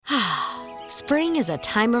Spring is a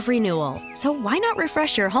time of renewal, so why not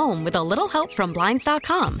refresh your home with a little help from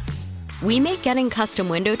Blinds.com? We make getting custom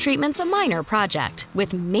window treatments a minor project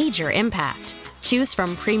with major impact. Choose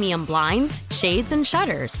from premium blinds, shades, and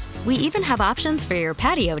shutters. We even have options for your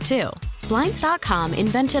patio, too. Blinds.com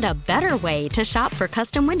invented a better way to shop for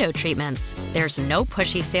custom window treatments. There's no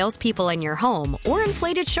pushy salespeople in your home or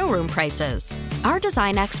inflated showroom prices. Our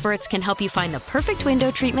design experts can help you find the perfect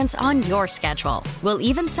window treatments on your schedule. We'll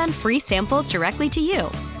even send free samples directly to you.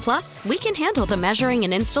 Plus, we can handle the measuring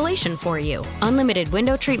and installation for you. Unlimited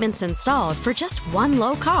window treatments installed for just one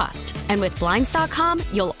low cost. And with Blinds.com,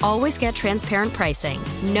 you'll always get transparent pricing.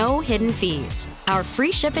 No hidden fees. Our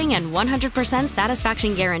free shipping and 100%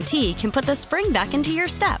 satisfaction guarantee can put the spring back into your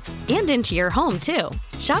step and into your home, too.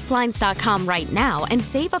 Shop Blinds.com right now and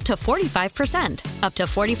save up to 45%. Up to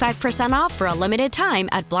 45% off for a limited time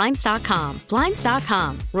at Blinds.com.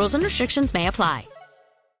 Blinds.com. Rules and restrictions may apply.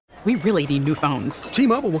 We really need new phones.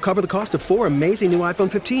 T-Mobile will cover the cost of 4 amazing new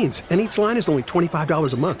iPhone 15s, and each line is only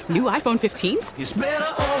 $25 a month. New iPhone 15s? It's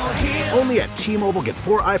better over here. Only at T-Mobile, get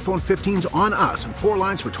 4 iPhone 15s on us and 4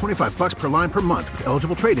 lines for $25 per line per month with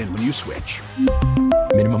eligible trade-in when you switch.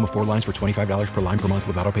 Minimum of 4 lines for $25 per line per month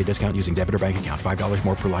with autopay discount using debit or bank account. $5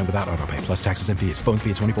 more per line without autopay, plus taxes and fees. Phone fee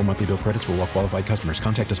at 24 monthly bill credits for well-qualified customers.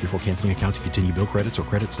 Contact us before canceling account to continue bill credits or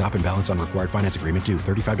credit stop and balance on required finance agreement due.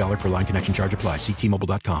 $35 per line connection charge applies. See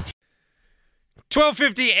T-Mobile.com.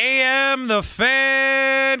 12:50 a.m. The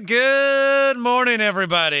Fan. Good morning,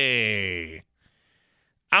 everybody.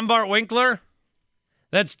 I'm Bart Winkler.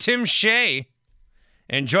 That's Tim Shea.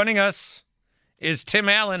 And joining us is Tim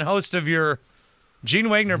Allen, host of your Gene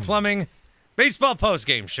Wagner Plumbing baseball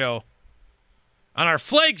postgame show on our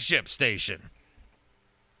flagship station.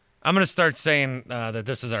 I'm going to start saying that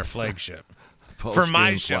this is our flagship. For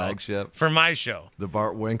my show. Flagship. For my show. The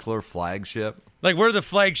Bart Winkler flagship. Like, we're the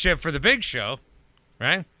flagship for the big show,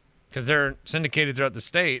 right? Because they're syndicated throughout the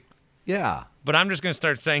state. Yeah. But I'm just going to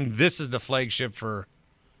start saying this is the flagship for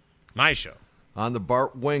my show. On the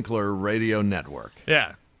Bart Winkler Radio Network.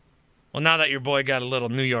 Yeah. Well, now that your boy got a little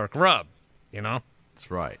New York rub, you know? That's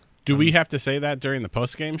right. Do we have to say that during the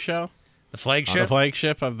postgame show? The flagship? The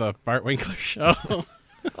flagship of the Bart Winkler show?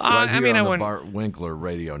 I mean, on the Bart Winkler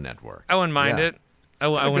Radio Network. I wouldn't mind it. I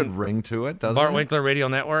got a good ring to it, doesn't Bart it? Winkler Radio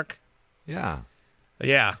Network? Yeah.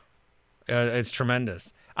 Yeah. It's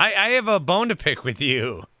tremendous. I have a bone to pick with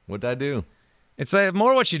you. What'd I do? It's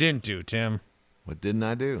more what you didn't do, Tim. What didn't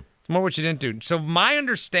I do? It's more what you didn't do. So my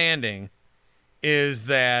understanding is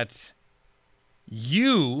that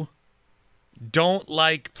you don't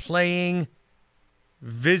like playing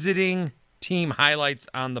visiting team highlights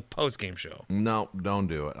on the postgame show. No, don't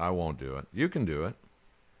do it. I won't do it. You can do it.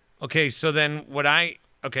 Okay, so then what I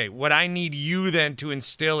need you then to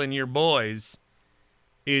instill in your boys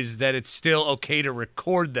is that it's still okay to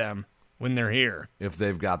record them when they're here. If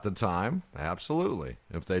they've got the time, absolutely.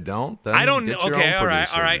 If they don't, then I don't. get your Okay, own all right.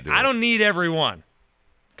 producer to do I it. don't need everyone.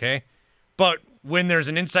 Okay, but when there's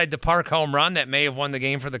an inside the park home run that may have won the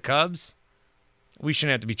game for the Cubs, we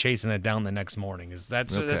shouldn't have to be chasing that down the next morning.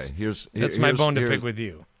 That's my bone to pick with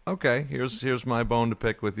you. Okay, here's my bone to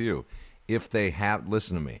pick with you. If they have,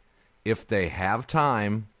 listen to me. If they have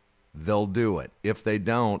time, they'll do it. If they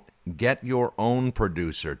don't, get your own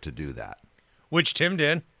producer to do that. Which Tim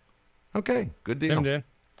did. Okay, good deal. Tim did.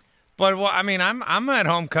 But well, I mean, I'm at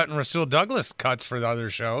home cutting Rasul Douglas cuts for the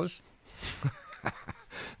other shows.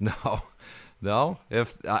 No.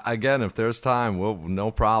 If there's time,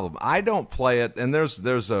 no problem. I don't play it, and there's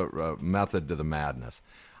a method to the madness.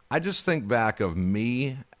 I just think back of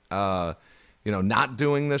me, not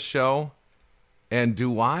doing this show, and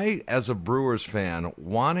do I, as a Brewers fan,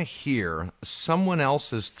 want to hear someone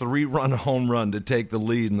else's 3-run home run to take the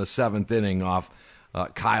lead in the 7th inning off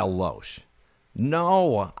Kyle Loesch?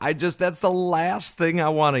 No, that's the last thing I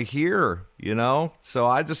want to hear, So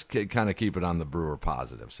I just kind of keep it on the Brewer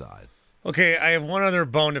positive side. Okay, I have one other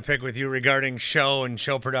bone to pick with you regarding show and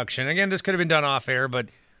show production. Again, this could have been done off air, but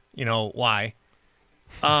why?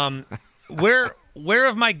 Where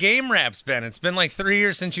have my game wraps been? It's been like 3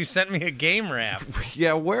 years since you sent me a game wrap.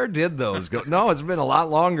 Yeah, where did those go? No, it's been a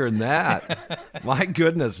lot longer than that. My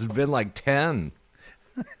goodness, it's been like 10.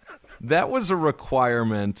 That was a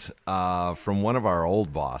requirement from one of our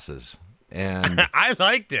old bosses, and I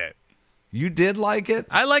liked it. You did like it?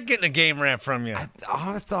 I like getting a game wrap from you. I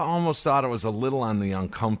almost thought it was a little on the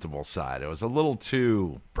uncomfortable side. It was a little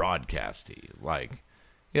too broadcasty. It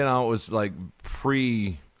was like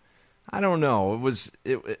I don't know. It was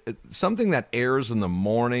something that airs in the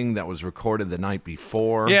morning that was recorded the night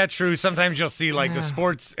before. Yeah, true. Sometimes you'll see the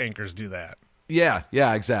sports anchors do that. Yeah,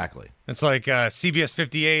 exactly. It's like CBS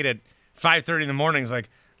 58 at 5:30 in the morning. He's like,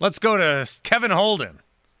 let's go to Kevin Holden.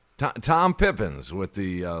 Tom Pippins with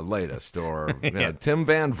the latest, or Tim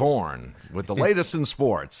Van Vorn with the latest in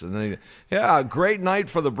sports. And then, great night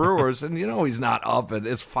for the Brewers. And he's not up at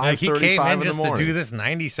it's 5:35 he came in the just morning to do this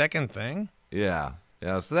 90-second thing. Yeah.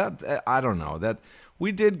 So that I don't know that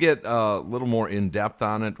we did get a little more in depth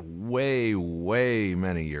on it way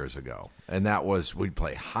many years ago, and that was we'd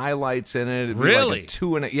play highlights in it. It'd be really?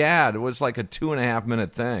 Like it was like a 2.5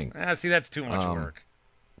 minute thing. See, that's too much work.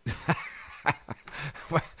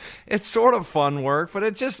 It's sort of fun work, but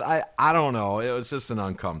it just I don't know. It was just an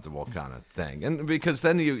uncomfortable kind of thing, and because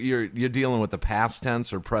then you're dealing with the past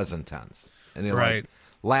tense or present tense, and you're right. like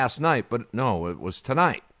last night, but no, it was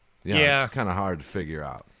tonight. Yeah, it's kind of hard to figure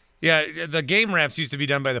out. Yeah, the game wraps used to be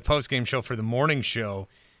done by the post-game show for the morning show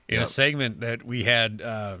in a segment that we had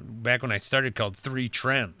back when I started called Three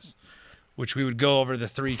Trends, which we would go over the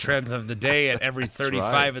three trends of the day at every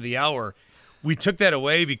 35 of the hour. We took that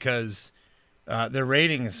away because their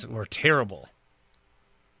ratings were terrible.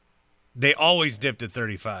 They always dipped at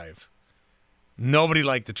 35. Nobody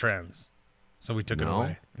liked the trends, so we took it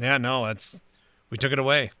away. Yeah, no, we took it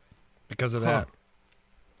away because of that.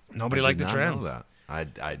 Nobody liked the trends. Know that.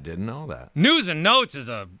 I didn't know that. News and Notes is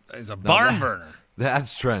a barn burner.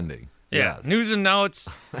 That's trending. Yeah, yes. News and Notes.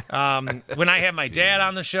 When I have my dad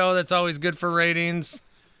on the show, that's always good for ratings.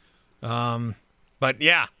 But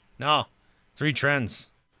yeah, no, Three Trends,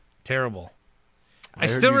 terrible. I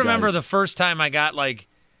still remember the first time I got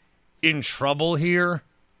in trouble here.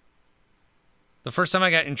 The first time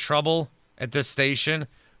I got in trouble at this station,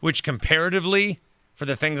 which comparatively, for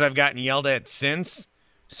the things I've gotten yelled at since,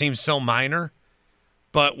 seems so minor.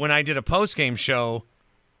 But when I did a post-game show,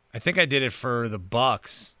 I think I did it for the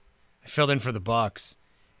Bucks. I filled in for the Bucks.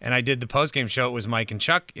 And I did the post-game show. It was Mike and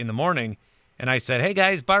Chuck in the morning. And I said, hey,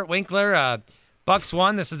 guys, Bart Winkler, Bucks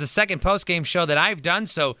won. This is the second post-game show that I've done.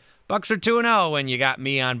 So Bucks are 2-0 and you got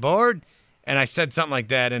me on board. And I said something like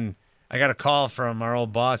that. And I got a call from our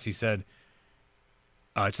old boss. He said,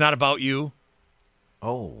 it's not about you.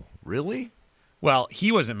 Oh, really? Well,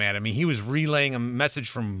 he wasn't mad at me. He was relaying a message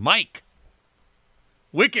from Mike.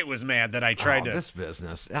 Wicket was mad that I tried to. This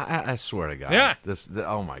business, I swear to God. Yeah.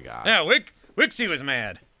 Oh my God. Yeah, Wixie was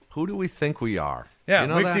mad. Who do we think we are? Yeah,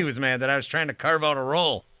 Wixie was mad that I was trying to carve out a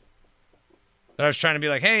role. That I was trying to be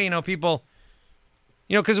like, hey, people,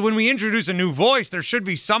 because when we introduce a new voice, there should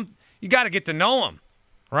be you got to get to know them,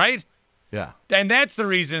 right? Yeah. And that's the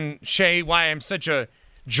reason, Shay, why I'm such a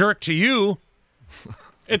jerk to you.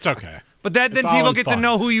 It's okay. But then people get to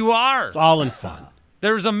know who you are. It's all in fun.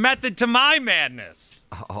 There's a method to my madness.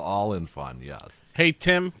 All in fun, yes. Hey,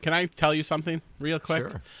 Tim, can I tell you something real quick?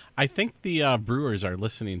 Sure. I think the Brewers are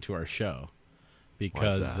listening to our show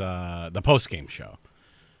because the post-game show,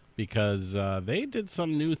 because they did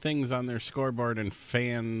some new things on their scoreboard and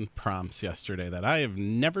fan prompts yesterday that I have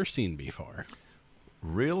never seen before.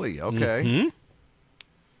 Really? Okay. Mm-hmm.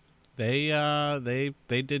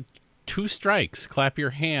 They did 2 strikes, clap your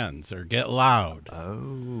hands or get loud.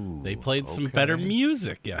 Oh. They played some better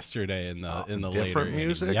music yesterday in the later different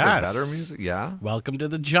music. Yes. Better music. Yeah. Welcome to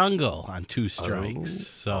the Jungle on 2 strikes.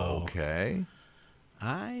 So okay.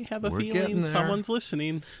 I have a feeling someone's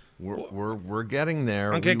listening. We're getting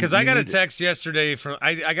there. Okay, because I got a text yesterday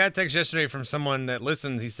from someone that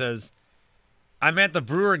listens. He says, I'm at the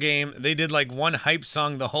Brewer game. They did one hype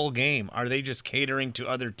song the whole game. Are they just catering to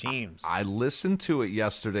other teams? I listened to it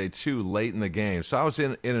yesterday, too, late in the game. So I was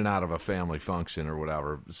in and out of a family function or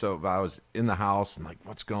whatever. So I was in the house and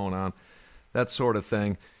what's going on? That sort of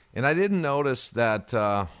thing. And I didn't notice that,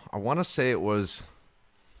 I want to say it was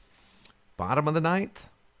bottom of the ninth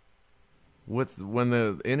when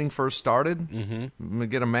the inning first started. Mm-hmm.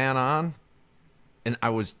 Get a man on. And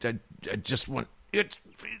I just went, it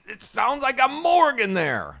sounds like a morgue in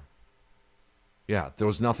there. Yeah, there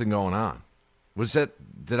was nothing going on.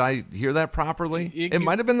 Did I hear that properly? It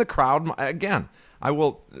might have been the crowd. Again,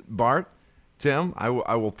 Bart, Tim, I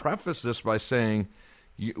will preface this by saying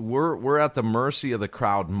we're at the mercy of the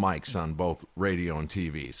crowd mics on both radio and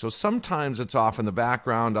TV. So sometimes it's off in the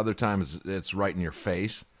background, other times it's right in your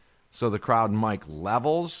face. So the crowd mic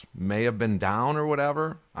levels may have been down or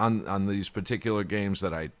whatever on these particular games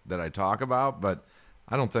that I talk about, but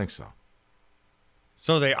I don't think so.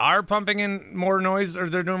 So they are pumping in more noise, or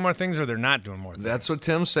they're doing more things, or they're not doing more things? That's what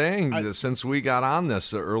Tim's saying. Since we got on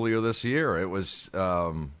this earlier this year, it was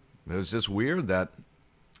just weird that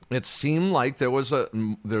it seemed like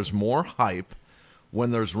there's more hype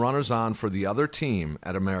when there's runners on for the other team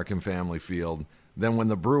at American Family Field than when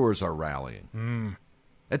the Brewers are rallying.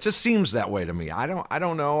 It just seems that way to me. I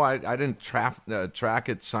don't know. I didn't track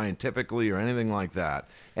it scientifically or anything like that.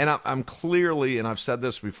 And I'm clearly, and I've said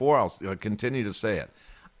this before, I'll continue to say it,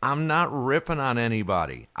 I'm not ripping on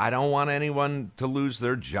anybody. I don't want anyone to lose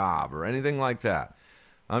their job or anything like that.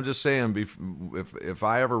 I'm just saying, if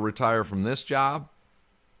I ever retire from this job,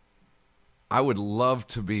 I would love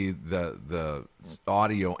to be the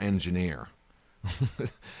audio engineer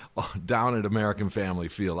down at American Family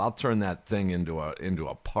Field. I'll turn that thing into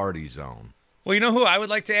a party zone. Well, you know who I would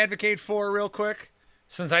like to advocate for real quick?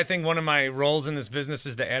 Since I think one of my roles in this business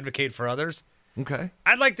is to advocate for others. Okay.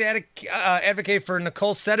 I'd like to advocate for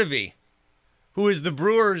Nicole Sedavi, who is the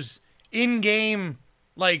Brewers' in-game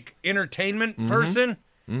entertainment person.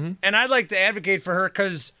 Mm-hmm. And I'd like to advocate for her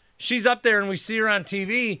because she's up there and we see her on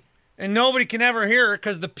TV and nobody can ever hear her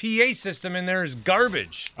because the PA system in there is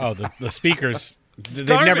garbage. Oh, the speakers, they've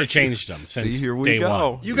never changed them since here we day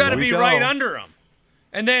go. one. You got to be right under them.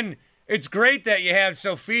 And then it's great that you have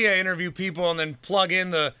Sophia interview people and then plug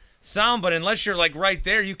in the sound, but unless you're right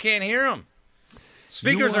there, you can't hear them.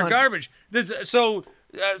 Speakers are garbage.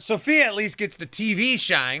 Sophia at least gets the TV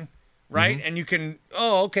shine, right? Mm-hmm. And you can,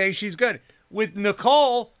 okay, she's good. With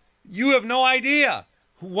Nicole, you have no idea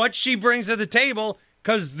what she brings to the table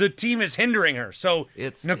because the team is hindering her. So,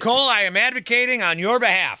 Nicole, I am advocating on your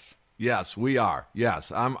behalf. Yes, we are.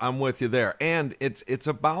 Yes, I'm with you there. And it's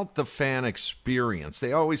about the fan experience.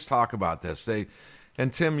 They always talk about this.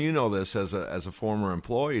 And Tim, you know this as a former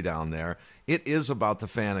employee down there. It is about the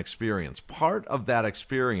fan experience. Part of that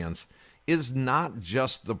experience is not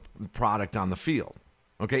just the product on the field.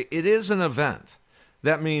 Okay, it is an event.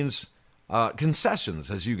 That means concessions,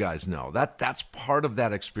 as you guys know. That's part of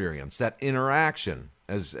that experience, that interaction,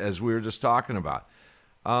 as we were just talking about.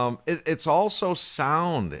 It's also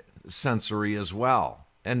sound sensory as well.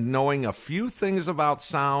 And knowing a few things about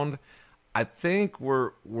sound, I think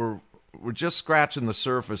we're just scratching the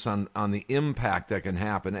surface on the impact that can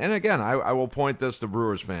happen. And again, I will point this to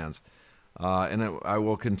Brewers fans, and I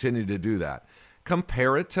will continue to do that.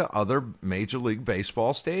 Compare it to other Major League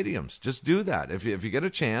Baseball stadiums. Just do that. If you get a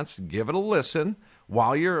chance, give it a listen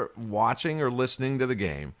while you're watching or listening to the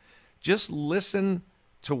game. Just listen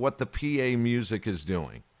to what the PA music is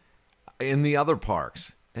doing in the other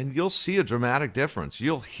parks, and you'll see a dramatic difference.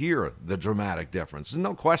 You'll hear the dramatic difference. There's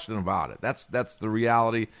no question about it. That's the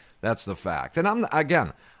reality. That's the fact. And I'm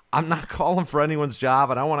not calling for anyone's job.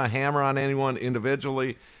 I don't want to hammer on anyone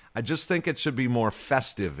individually. I just think it should be more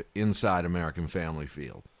festive inside American Family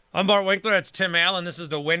Field. I'm Bart Winkler. That's Tim Allen. This is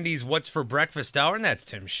the Wendy's What's for Breakfast Hour, and that's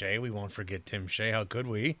Tim Shea. We won't forget Tim Shea. How could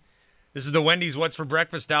we? This is the Wendy's What's for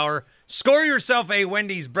Breakfast Hour. Score yourself a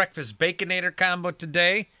Wendy's Breakfast Baconator combo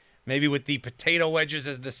today, maybe with the potato wedges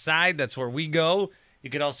as the side. That's where we go. You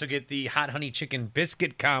could also get the hot honey chicken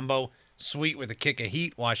biscuit combo, sweet with a kick of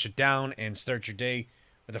heat. Wash it down and start your day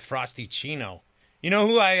with a frosty chino. You know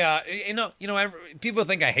who people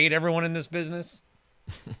think I hate everyone in this business.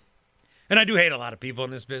 And I do hate a lot of people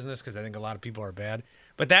in this business because I think a lot of people are bad.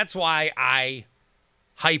 But that's why I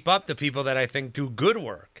hype up the people that I think do good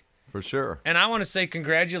work. For sure. And I want to say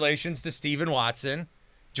congratulations to Steven Watson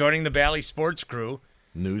joining the Bally Sports crew.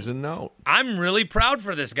 News and note. I'm really proud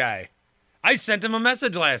for this guy. I sent him a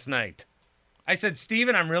message last night. I said,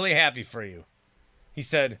 Steven, I'm really happy for you. He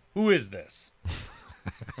said, who is this?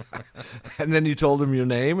 And then you told him your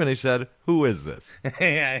name, and he said, who is this?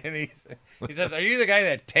 Yeah, and he says, are you the guy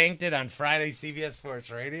that tanked it on Friday CBS Sports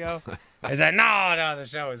Radio? I said, no, the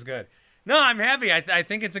show is good. No, I'm happy. I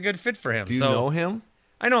think it's a good fit for him. Do you know him?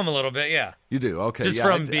 I know him a little bit, yeah. You do? Okay. Just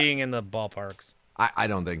from being in the ballparks. I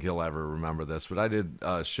don't think he'll ever remember this, but I did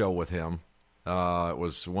a show with him. It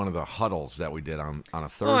was one of the huddles that we did on a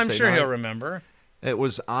Thursday night. I'm sure he'll remember. It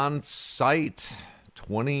was on site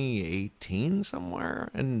 2018 somewhere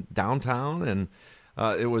in downtown, and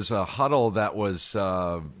it was a huddle that was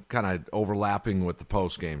kind of overlapping with the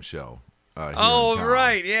post-game show here in town.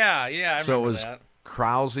 Right, yeah, I remember so it was that.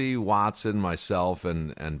 Krause, Watson, myself,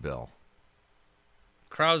 and Bill.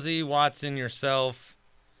 Krause, Watson, yourself.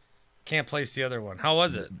 Can't place the other one. How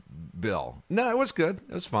was it? Bill. No, it was good.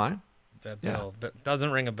 It was fine. Bill. Yeah.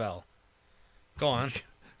 Doesn't ring a bell. Go on.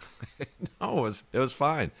 No, it was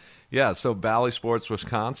fine. Yeah, so Bally Sports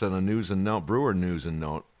Wisconsin, Brewer news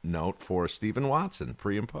and note for Steven Watson,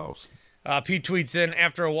 pre and post. Pete tweets in,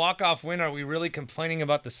 after a walk-off win, are we really complaining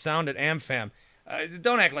about the sound at AmFam?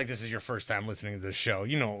 Don't act like this is your first time listening to this show.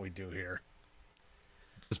 You know what we do here.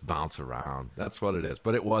 Just bounce around. That's what it is.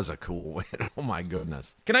 But it was a cool win. Oh, my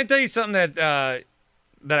goodness. Can I tell you something that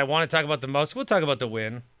I want to talk about the most? We'll talk about the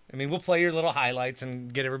win. I mean, we'll play your little highlights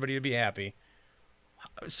and get everybody to be happy.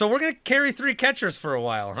 So we're going to carry 3 catchers for a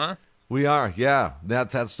while, huh? We are, yeah.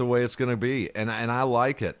 That's the way it's going to be, and I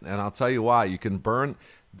like it. And I'll tell you why. You can burn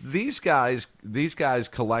these guys. These guys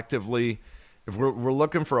collectively, if we're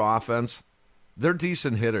looking for offense, they're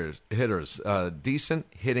decent hitters, decent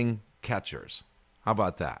hitting catchers. How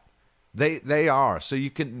about that? They are. So you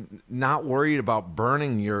can not worry about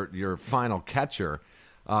burning your final catcher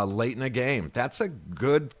late in a game. That's a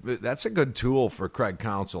good tool for Craig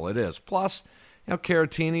Counsell. It is. Plus,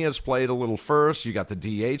 Caratini has played a little first. You got the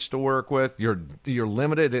DH to work with. You're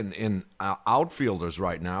limited in outfielders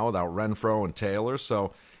right now without Renfroe and Taylor.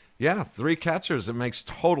 So, yeah, 3 catchers. It makes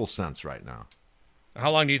total sense right now.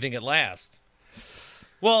 How long do you think it lasts?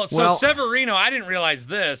 Well, Severino, I didn't realize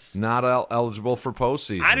this. Not eligible for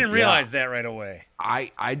postseason. I didn't realize that right away.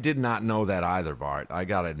 I did not know that either, Bart. I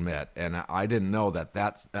got to admit. And I didn't know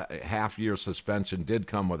that half-year suspension did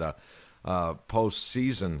come with a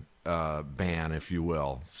postseason ban, if you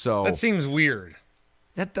will. So that seems weird.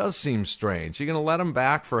 That does seem strange. You're going to let him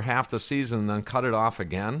back for half the season and then cut it off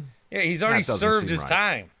again? Yeah, he's already served his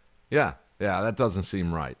time. Yeah, that doesn't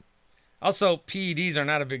seem right. Also, PEDs are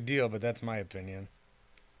not a big deal, but that's my opinion.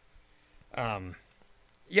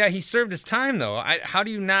 Yeah, he served his time, though. How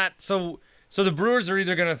do you not? So the Brewers are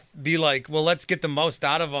either going to be like, well, let's get the most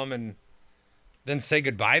out of him and then say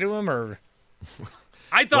goodbye to him, or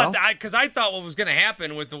I thought because I thought what was going to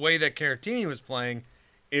happen with the way that Caratini was playing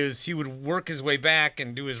is he would work his way back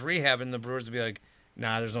and do his rehab, and the Brewers would be like,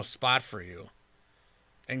 nah, there's no spot for you.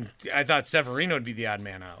 And I thought Severino would be the odd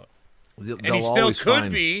man out, and he still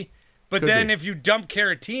could be. But then if you dump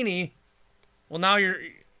Caratini, well, now you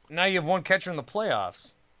have one catcher in the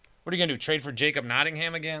playoffs. What are you going to do, trade for Jacob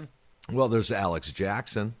Nottingham again? Well, there's Alex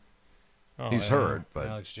Jackson. He's hurt, but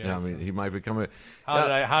Alex Jackson. he might become a.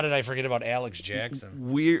 How did I forget about Alex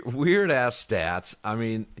Jackson? Weird ass stats. I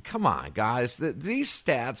mean, come on, guys. These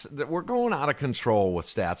stats that we're going out of control with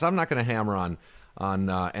stats. I'm not going to hammer on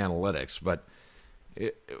analytics, but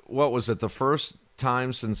what was it? The first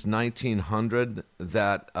time since 1900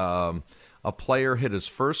 that a player hit his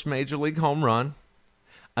first major league home run,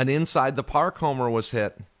 an inside the park homer was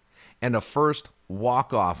hit, and a first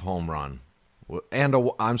walk-off home run. And a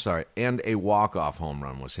walk-off home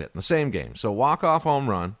run was hit in the same game. So walk-off home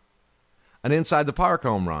run, an inside-the-park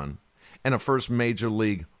home run, and a first major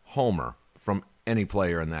league homer from any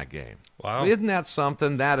player in that game. Wow. Isn't that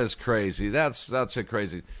something? That is crazy. That's a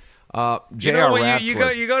crazy. J.R.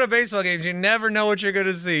 Radcliffe. You go to baseball games, you never know what you're going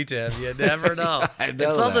to see, Tim. You never know.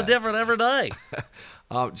 It's something different every day.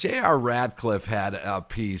 J.R. Radcliffe had a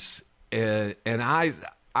piece, and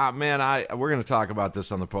we're going to talk about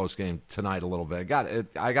this on the postgame tonight a little bit.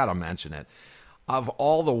 I got to mention it. Of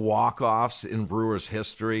all the walk-offs in Brewers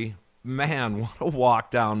history, man, what a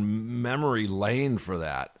walk down memory lane for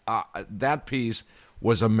that. That piece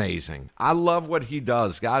was amazing. I love what he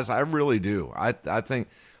does, guys. I really do. I think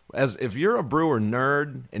if you're a Brewer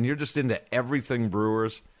nerd and you're just into everything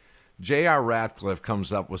Brewers, J.R. Radcliffe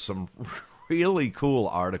comes up with some really cool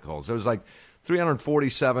articles. There was like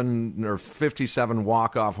 347 or 57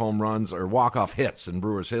 walk-off home runs or walk-off hits in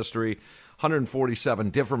Brewers history. 147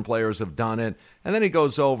 different players have done it. And then he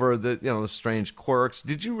goes over the strange quirks.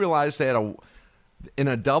 Did you realize they had in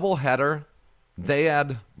a doubleheader, they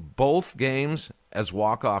had both games as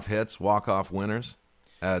walk-off hits, walk-off winners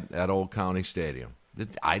at Old County Stadium?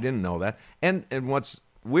 I didn't know that. And what's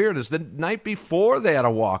weird is the night before they had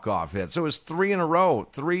a walk-off hit. So it was 3 in a row,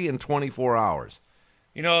 3 in 24 hours.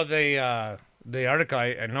 You know, the article,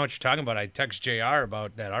 I know what you're talking about. I text JR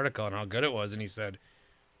about that article and how good it was, and he said,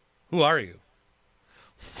 "Who are you?"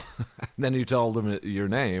 Then you told him your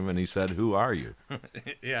name, and he said, "Who are you?"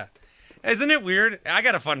 Yeah. Isn't it weird? I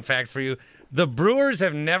got a fun fact for you. The Brewers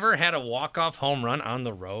have never had a walk-off home run on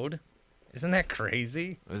the road. Isn't that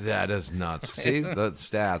crazy? That is nuts. See the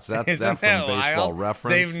stats. That's that from Baseball wild?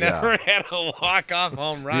 Reference. They've never had a walk-off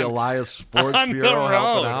home run. The Elias Sports on Bureau the road.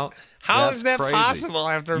 helping out. How That's is that crazy. possible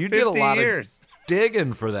after 50 years? You did a lot years? of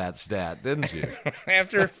digging for that stat, didn't you?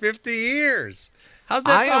 After 50 years. How's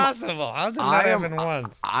that possible? How's it not happen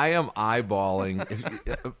once? I am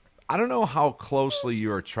eyeballing. I don't know how closely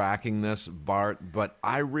you are tracking this, Bart, but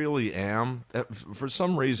I really am. For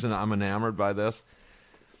some reason, I'm enamored by this.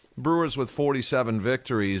 Brewers with 47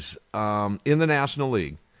 victories in the National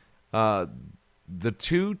League. The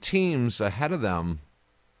two teams ahead of them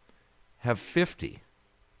have 50.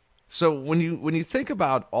 So when you think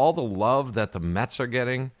about all the love that the Mets are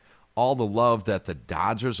getting, all the love that the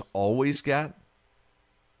Dodgers always get,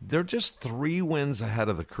 they're just 3 wins ahead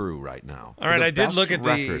of the Crew right now. All right, I did look at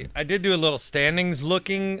I did do a little standings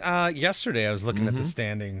looking yesterday. I was looking at the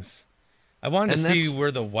standings. I wanted to see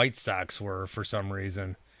where the White Sox were for some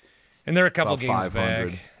reason. And they're a couple About games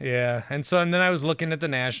 500. back. Yeah. And then I was looking at the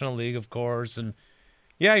National League, of course. And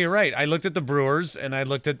yeah, you're right. I looked at the Brewers, and I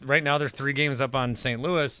looked at right now they're 3 games up on St.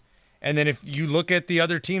 Louis. And then if you look at the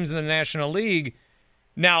other teams in the National League,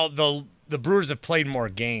 now the Brewers have played more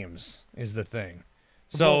games is the thing.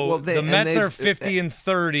 So the Mets are 50 and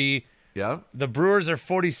 30. Yeah. The Brewers are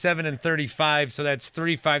 47 and 35, so that's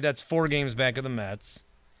 35. That's 4 games back of the Mets.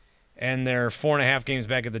 And they're 4.5 games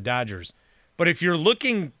back of the Dodgers. But if you're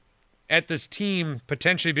looking at this team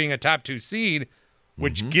potentially being a top 2 seed,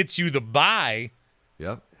 which gets you the bye,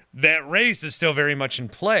 that race is still very much in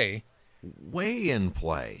play. Way in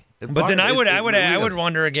play. But then I would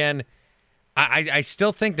wonder again. I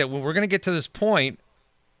still think that when we're going to get to this point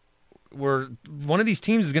where one of these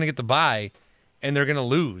teams is going to get the bye, and they're going to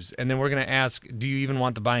lose, and then we're going to ask, do you even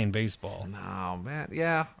want the bye in baseball? No, man.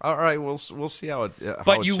 Yeah. All right. We'll see how it.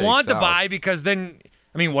 But you want the bye because then,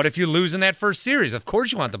 I mean, what if you lose in that first series? Of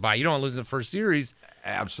course you want the bye. You don't want to lose in the first series.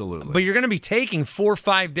 Absolutely. But you're going to be taking 4 or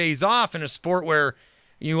 5 days off in a sport where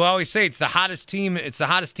you always say it's the hottest team. It's the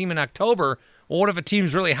hottest team in October. Well, what if a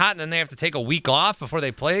team's really hot and then they have to take a week off before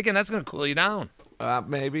they play again? That's going to cool you down.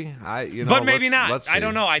 Maybe. But maybe not. I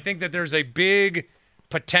don't know. I think that there's a big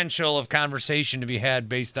potential of conversation to be had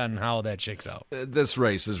based on how that shakes out. This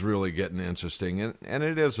race is really getting interesting, and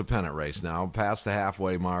it is a pennant race now, past the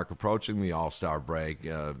halfway mark, approaching the All-Star break,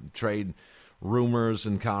 trade rumors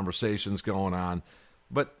and conversations going on.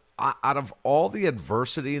 But out of all the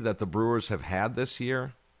adversity that the Brewers have had this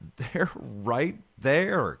year, they're right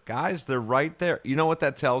there. Guys, they're right there. You know what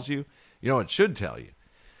that tells you? You know what it should tell you?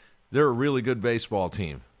 They're a really good baseball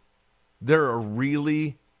team. They're a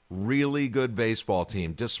really, really good baseball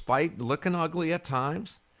team. Despite looking ugly at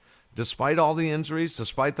times, despite all the injuries,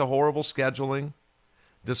 despite the horrible scheduling,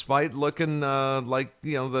 despite looking like,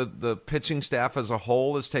 the pitching staff as a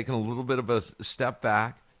whole has taken a little bit of a step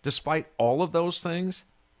back, despite all of those things,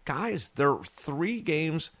 guys, they're 3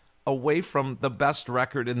 games away from the best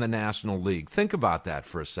record in the National League. Think about that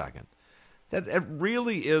for a second. That it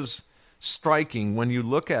really is striking when you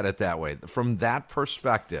look at it that way. From that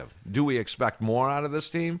perspective, do we expect more out of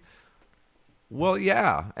this team? Well,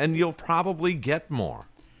 yeah, and you'll probably get more.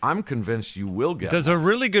 I'm convinced you will get Does more. a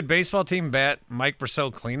really good baseball team bat Mike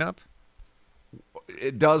Brissell cleanup?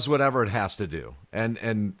 It does whatever it has to do.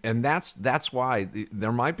 And that's why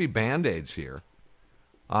there might be Band-Aids here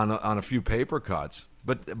on a few paper cuts.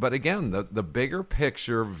 But again, the bigger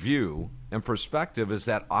picture view and perspective is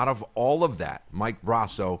that out of all of that, Mike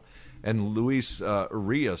Brasso and Luis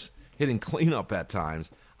Urias hitting cleanup at times,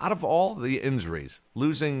 out of all the injuries,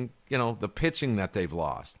 losing, the pitching that they've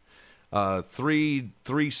lost, 3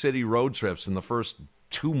 city road trips in the first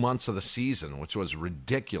 2 months of the season, which was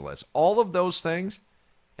ridiculous. All of those things,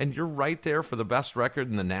 and you're right there for the best record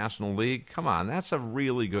in the National League. Come on, that's a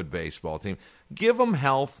really good baseball team. Give them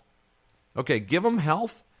health. Okay, give them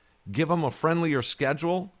health. Give them a friendlier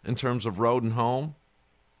schedule in terms of road and home.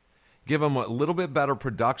 Give them a little bit better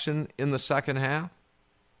production in the second half.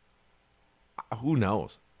 Who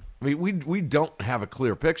knows? I mean, we don't have a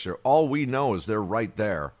clear picture. All we know is they're right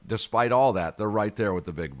there. Despite all that, they're right there with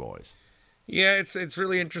the big boys. Yeah, it's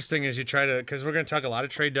really interesting as you try to, because we're going to talk a lot of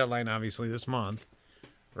trade deadline, obviously, this month,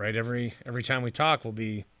 right? Every time we talk will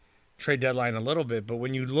be trade deadline a little bit. But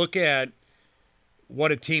when you look at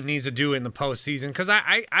what a team needs to do in the postseason, because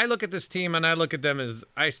I look at this team and I look at them as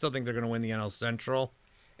I still think they're going to win the NL Central.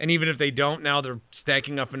 And even if they don't, now they're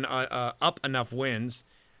stacking up enough wins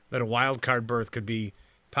that a wild card berth could be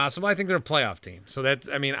possible. I think they're a playoff team. So that's,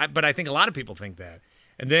 but I think a lot of people think that.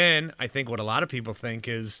 And then I think what a lot of people think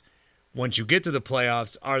is once you get to the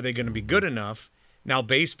playoffs, are they going to be good enough? Now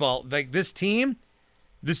baseball, like this team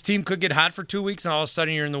could get hot for 2 weeks and all of a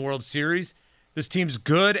sudden you're in the World Series. This team's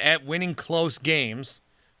good at winning close games.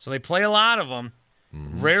 So they play a lot of them.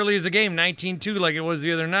 Mm-hmm. Rarely is a game 19-2 like it was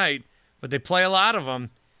the other night, but they play a lot of them.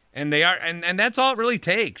 And they are, and that's all it really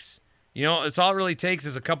takes. It's all it really takes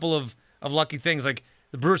is a couple of lucky things. Like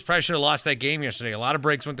the Brewers probably should have lost that game yesterday. A lot of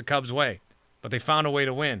breaks went the Cubs' way, but they found a way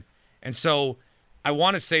to win. And so I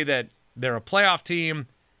want to say that they're a playoff team.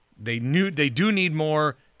 They do need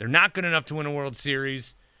more. They're not good enough to win a World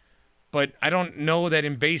Series. But I don't know that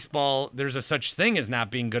in baseball there's a such thing as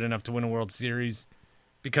not being good enough to win a World Series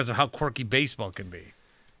because of how quirky baseball can be.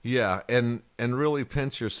 Yeah, and really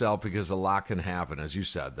pinch yourself because a lot can happen, as you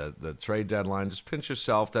said. The trade deadline, just pinch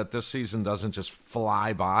yourself that this season doesn't just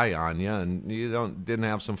fly by on you and you didn't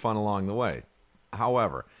have some fun along the way.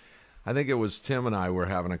 However, I think it was Tim and I were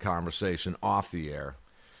having a conversation off the air.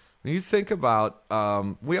 When you think about,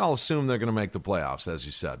 we all assume they're going to make the playoffs, as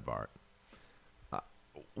you said, Bart.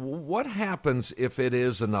 what happens if it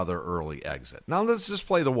is another early exit? Now, let's just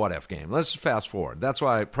play the what-if game. Let's fast forward. That's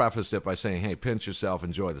why I prefaced it by saying, hey, pinch yourself,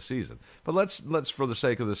 enjoy the season. But let's for the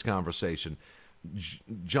sake of this conversation,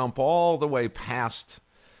 jump all the way past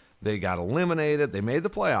they got eliminated. They made the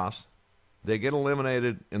playoffs. They get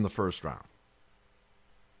eliminated in the first round.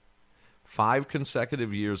 5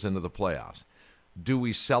 consecutive years into the playoffs. Do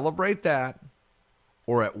we celebrate that?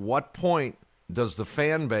 Or at what point does the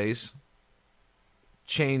fan base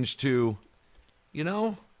change to,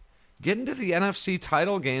 getting to the NFC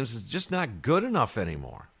title games is just not good enough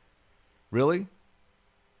anymore? Really?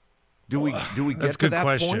 Do we get to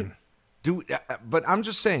that point? But I'm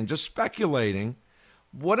just saying, just speculating,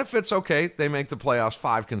 what if it's okay, they make the playoffs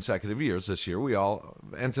 5 consecutive years this year, we all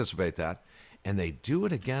anticipate that, and they do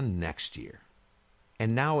it again next year.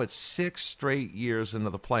 And now it's 6 straight years into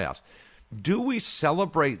the playoffs. Do we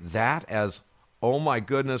celebrate that as, oh my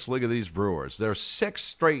goodness, look at these Brewers. They're 6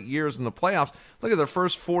 straight years in the playoffs. Look at their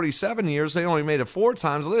first 47 years. They only made it 4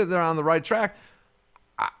 times. They're on the right track.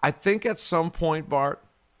 I think at some point, Bart,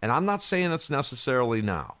 and I'm not saying it's necessarily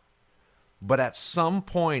now, but at some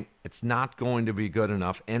point it's not going to be good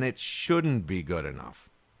enough, and it shouldn't be good enough.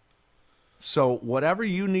 So whatever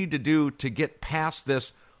you need to do to get past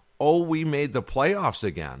this, oh, we made the playoffs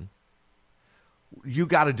again, you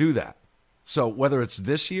got to do that. So whether it's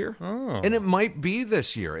this year, and it might be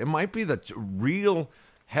this year, it might be the real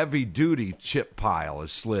heavy-duty chip pile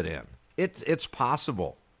is slid in. It's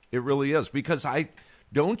possible. It really is. Because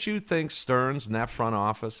don't you think Stearns and that front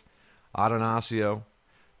office, Atanasio,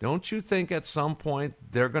 don't you think at some point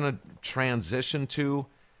they're going to transition to,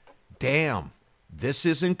 damn, this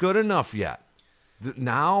isn't good enough yet?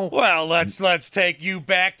 Now, well, let's take you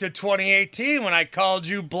back to 2018 when I called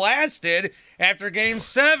you blasted after Game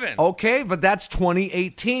 7. Okay, but that's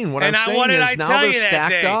 2018. What and I'm saying is now they're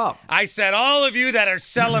stacked up. I said all of you that are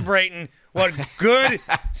celebrating what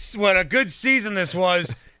a good season this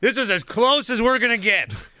was. This is as close as we're gonna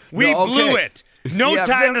get. We blew it. No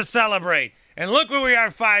time to celebrate. And look where we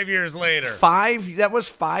are 5 years later. That was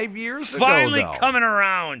 5 years ago, Finally though. Coming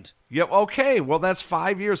around. Yep, okay. Well, that's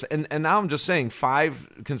 5 years. And now I'm just saying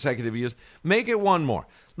 5 consecutive years. Make it one more.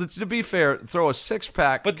 To be fair, throw a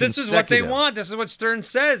 6-pack. But this is what they want. This is what Stern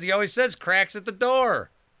says. He always says cracks at the door.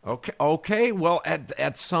 Okay. Well,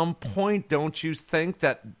 at some point, don't you think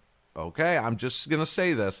that... Okay, I'm just going to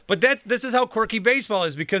say this. But this is how quirky baseball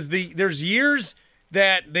is, because there's years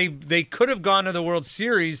that they could have gone to the World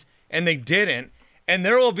Series and they didn't. And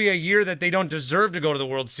there will be a year that they don't deserve to go to the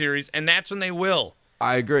World Series, and that's when they will.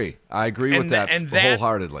 I agree with that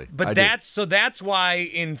wholeheartedly. But that's why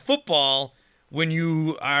in football, when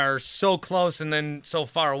you are so close and then so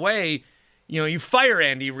far away, you fire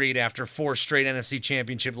Andy Reid after 4 straight NFC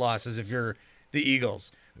Championship losses if you're the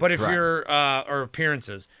Eagles. But if you're or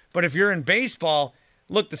appearances. But if you're in baseball,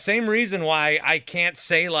 look, the same reason why I can't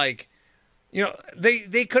say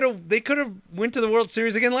they could have went to the World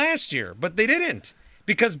Series again last year, but they didn't.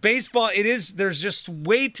 Because baseball, there's just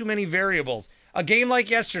way too many variables. A game like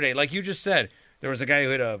yesterday, like you just said, there was a guy who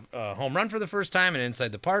hit a home run for the first time, an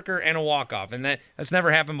inside the Parker, and a walk-off. And that's never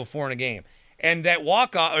happened before in a game. And that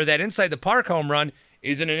walk-off, or that inside the park home run,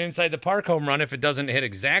 isn't an inside the park home run if it doesn't hit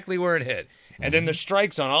exactly where it hit. And then the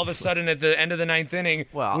strike zone, all of a sudden at the end of the 9th inning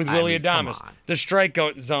with Willie Adames, the strike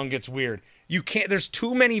zone gets weird. You can't. There's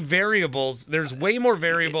too many variables. There's way more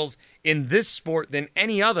variables in this sport than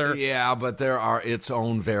any other. Yeah, but there are its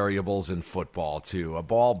own variables in football too. A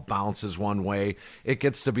ball bounces one way, it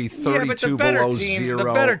gets to be 32 below zero.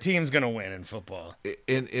 The better team's going to win in football.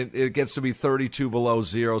 It gets to be 32 below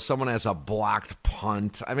zero. Someone has a blocked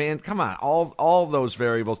punt. I mean, come on, all those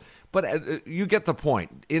variables. But you get the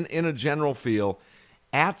point. In a general feel,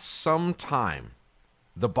 at some time,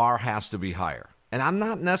 the bar has to be higher. And I'm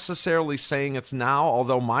not necessarily saying it's now,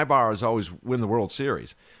 although my bar is always win the World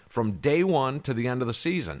Series from day one to the end of the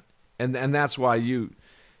season. And that's why you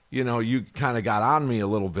kind of got on me a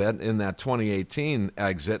little bit in that 2018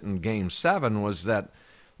 exit in Game 7 was that.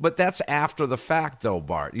 But that's after the fact, though,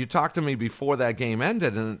 Bart. You talked to me before that game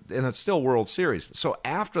ended, and it's still World Series. So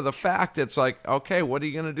after the fact, it's like, okay, what are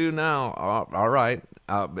you going to do now? All right.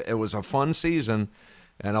 It was a fun season,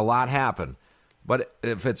 and a lot happened. But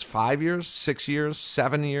if it's 5 years, 6 years,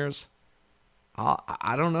 7 years,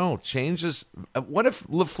 I don't know. Changes. What if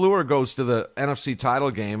LaFleur goes to the NFC title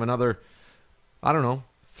game another,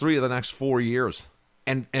 3 of the next 4 years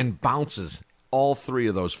and bounces all 3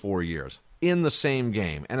 of those 4 years in the same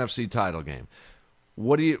game, NFC title game?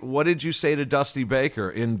 What did you say to Dusty Baker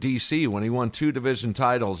in D.C. when he won 2 division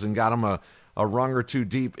titles and got him a rung or 2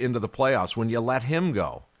 deep into the playoffs when you let him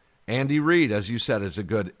go? Andy Reid, as you said, is a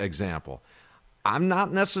good example. I'm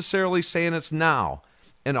not necessarily saying it's now.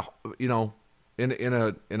 In a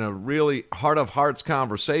really heart of hearts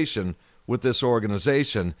conversation with this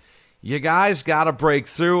organization, you guys got to break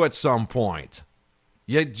through at some point.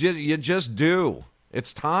 You just do.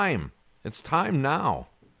 It's time. It's time now.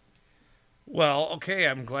 Well, okay.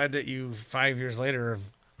 I'm glad that you 5 years later have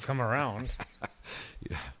come around.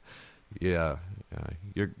 Yeah.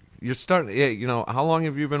 You're starting. Yeah, how long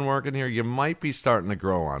have you been working here? You might be starting to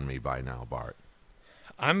grow on me by now, Bart.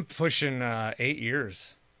 I'm pushing 8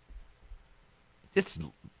 years. It's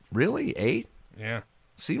really 8? Yeah.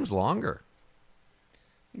 Seems longer.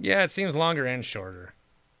 Yeah, it seems longer and shorter.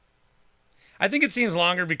 I think it seems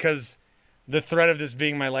longer because the threat of this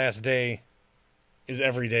being my last day is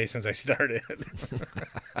every day since I started.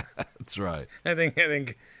 That's right. I think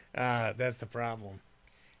that's the problem.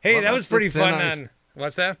 Hey, that was pretty fun. On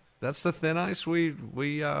what's that? That's the thin ice we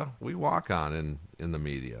walk on in the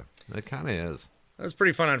media. It kind of is. That was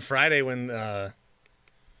pretty fun on Friday when we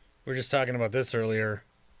were just talking about this earlier.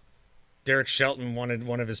 Derek Shelton wanted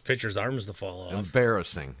one of his pitcher's arms to fall off.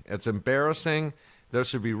 Embarrassing. It's embarrassing. There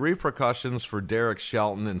should be repercussions for Derek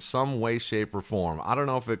Shelton in some way, shape, or form. I don't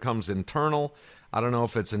know if it comes internal. I don't know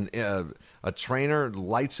if it's a trainer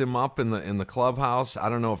lights him up in the clubhouse. I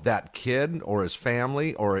don't know if that kid or his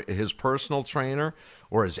family or his personal trainer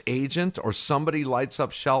or his agent or somebody lights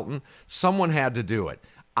up Shelton. Someone had to do it.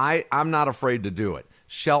 I'm not afraid to do it.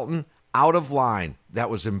 Shelton, out of line. That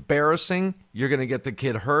was embarrassing. You're going to get the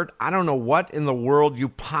kid hurt. I don't know what in the world you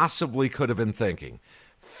possibly could have been thinking.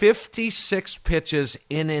 56 pitches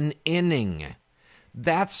in an inning.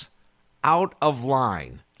 That's out of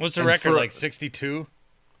line. What's the record, like 62?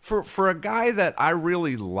 For a guy that I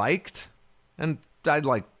really liked, and I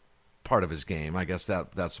like part of his game, I guess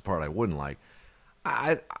that's the part I wouldn't like.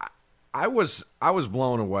 I was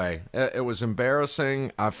blown away. It was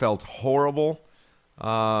embarrassing. I felt horrible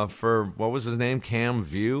for, what was his name? Cam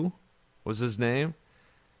View was his name,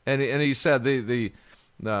 and he said the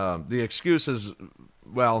excuses.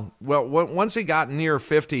 Well, once he got near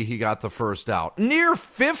 50, he got the first out. Near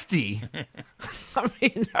 50? I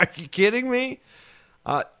mean, are you kidding me?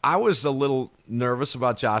 I was a little nervous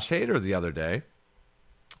about Josh Hader the other day.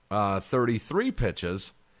 33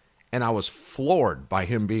 pitches, and I was floored by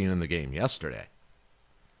him being in the game yesterday.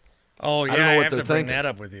 Oh, yeah, I have to bring that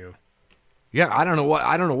up with you. Yeah, I don't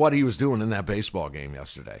know what he was doing in that baseball game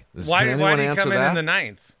yesterday. Why did he come in the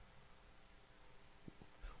ninth?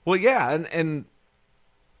 Well, yeah, and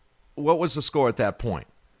what was the score at that point?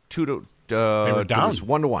 They were down. It was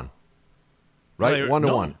 1-1. Right?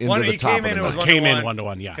 1-1 into the top of the ninth. Came in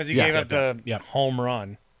 1-1, yeah. Because he gave up the home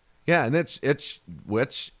run. Yeah, and it's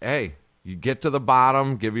which, hey, you get to the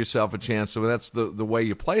bottom, give yourself a chance. So that's the way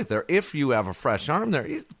you play it there. If you have a fresh arm there,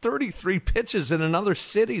 33 pitches in another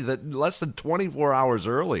city that less than 24 hours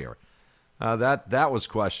earlier. That was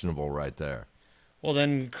questionable right there. Well,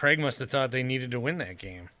 then Craig must have thought they needed to win that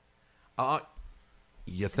game.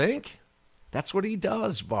 You think? That's what he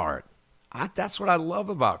does, Bart. That's what I love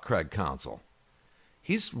about Craig Counsell.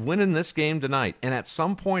 He's winning this game tonight. And at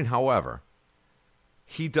some point, however,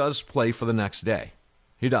 he does play for the next day.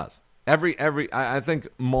 He does. I think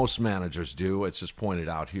most managers do. It's just pointed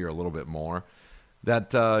out here a little bit more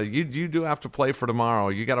that you do have to play for tomorrow.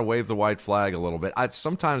 You got to wave the white flag a little bit.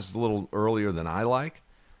 Sometimes a little earlier than I like.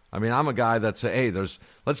 I mean, I'm a guy that say, hey,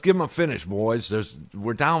 let's give him a finish, boys.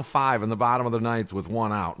 We're down 5 in the bottom of the ninth with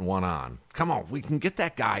 1 out and 1 on. Come on, we can get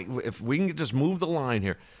that guy. If we can just move the line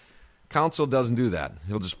here. Counsell doesn't do that.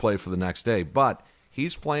 He'll just play for the next day. But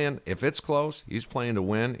he's playing, if it's close, he's playing to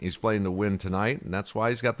win. He's playing to win tonight, and that's why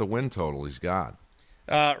he's got the win total he's got.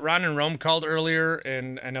 Ron and Rome called earlier,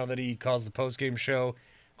 and I know that he calls the postgame show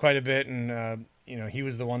quite a bit, and he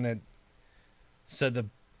was the one that said the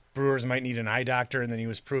Brewers might need an eye doctor, and then he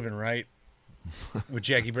was proven right with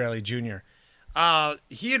Jackie Bradley Jr.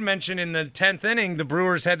 He had mentioned in the 10th inning, the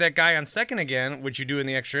Brewers had that guy on second again, which you do in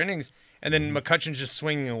the extra innings, and then McCutchen's just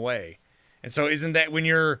swinging away. And so isn't that when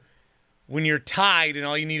you're tied and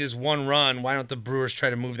all you need is 1 run, why don't the Brewers try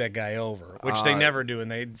to move that guy over? Which they never do,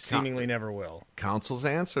 and they seemingly never will. Counsell's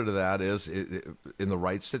answer to that is, in the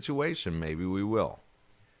right situation, maybe we will.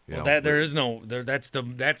 Well, that's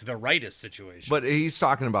the rightest situation. But he's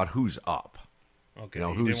talking about who's up. Okay,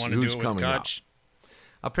 who's coming up.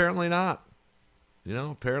 Apparently not.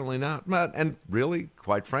 Apparently not. And really,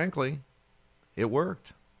 quite frankly, it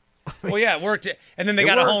worked. Well, yeah, it worked. And then they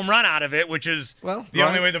got a home run out of it, which is the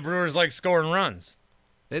only way the Brewers like scoring runs.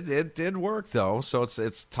 It did work, though, so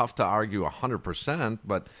it's tough to argue 100%.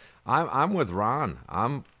 But I'm with Ron.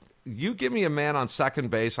 you give me a man on second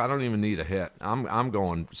base, I don't even need a hit. I'm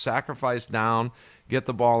going sacrifice down, get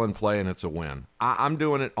the ball in play, and it's a win. I'm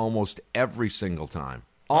doing it almost every single time.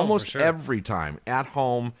 Almost every time. At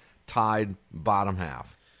home, tied, bottom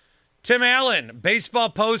half. Tim Allen,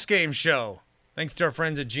 baseball postgame show. Thanks to our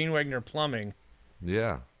friends at Gene Wagner Plumbing.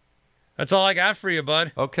 Yeah. That's all I got for you,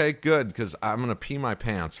 bud. Okay, good, because I'm going to pee my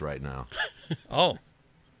pants right now. Oh.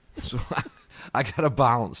 So I got to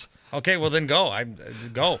bounce. Okay, well then go.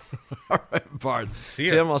 Go. All right, Bart. See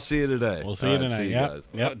ya. Tim, I'll see you today. We'll see you tonight. See you Yep. guys.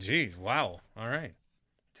 Oh, geez. Wow. All right.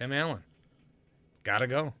 Tim Allen. Gotta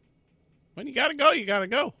go. When you got to go, you got to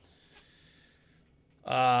go.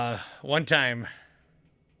 One time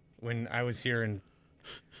when I was here and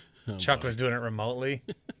Chuck was doing it remotely,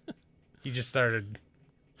 he just started,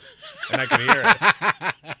 and I could hear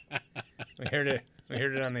it. We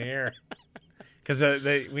heard it on the air. Because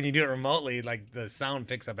when you do it remotely, like the sound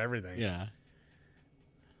picks up everything. Yeah.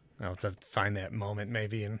 I'll have to find that moment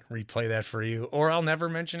maybe and replay that for you, or I'll never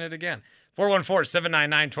mention it again.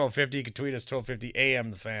 414-799-1250. You can tweet us 1250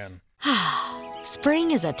 AM The Fan.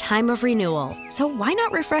 Spring is a time of renewal, so why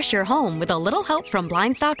not refresh your home with a little help from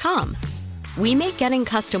Blinds.com? We make getting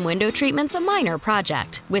custom window treatments a minor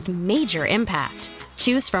project with major impact.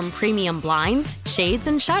 Choose from premium blinds, shades,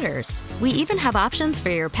 and shutters. We even have options for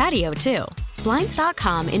your patio, too.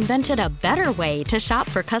 Blinds.com invented a better way to shop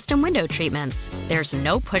for custom window treatments. There's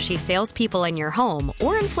no pushy salespeople in your home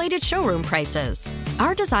or inflated showroom prices.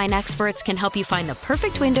 Our design experts can help you find the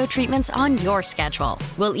perfect window treatments on your schedule.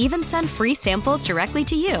 We'll even send free samples directly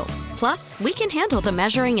to you. Plus, we can handle the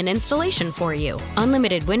measuring and installation for you.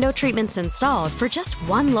 Unlimited window treatments installed for just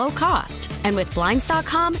one low cost. And with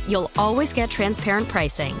Blinds.com, you'll always get transparent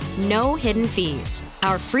pricing. No hidden fees.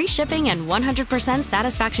 Our free shipping and 100%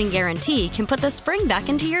 satisfaction guarantee can put the spring back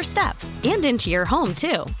into your step and into your home,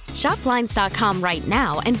 too. Shop Blinds.com right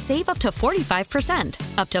now and save up to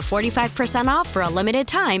 45%. Up to 45% off for a limited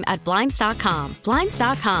time at Blinds.com.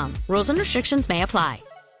 Blinds.com. Rules and restrictions may apply.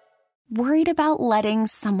 Worried about letting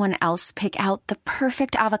someone else pick out the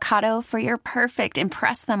perfect avocado for your perfect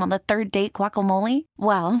impress them on the third date guacamole?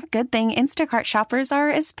 Well, good thing Instacart shoppers are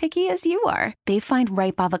as picky as you are. They find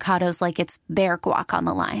ripe avocados like it's their guac on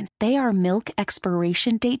the line. They are milk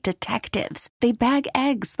expiration date detectives. They bag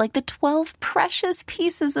eggs like the 12 precious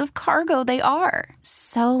pieces of cargo they are.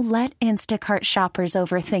 So let Instacart shoppers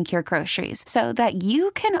overthink your groceries so that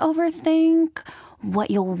you can overthink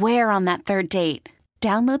what you'll wear on that third date.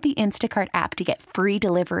 Download the Instacart app to get free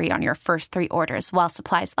delivery on your first 3 orders while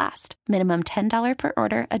supplies last. Minimum $10 per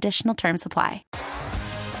order. Additional terms apply.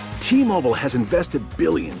 T-Mobile has invested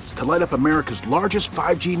billions to light up America's largest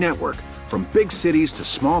 5G network, from big cities to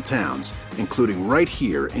small towns, including right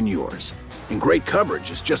here in yours. And great coverage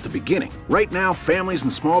is just the beginning. Right now, families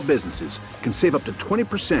and small businesses can save up to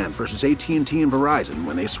 20% versus AT&T and Verizon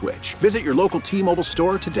when they switch. Visit your local T-Mobile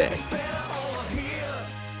store today.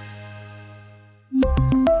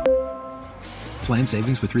 Plan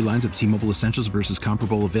savings with 3 lines of T-Mobile Essentials versus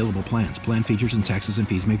comparable available plans. Plan features and taxes and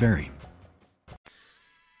fees may vary.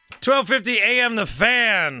 1250 AM The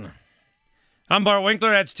Fan. I'm Bart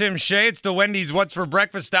Winkler. That's Tim Shea. It's the Wendy's What's for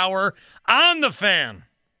Breakfast Hour on The Fan.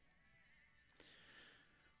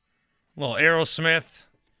 Little Aerosmith.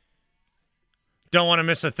 Don't want to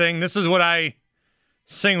miss a thing. This is what I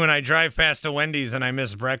sing when I drive past a Wendy's and I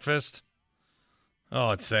miss breakfast.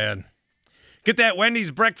 Oh, it's sad. Get that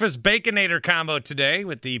Wendy's Breakfast Baconator combo today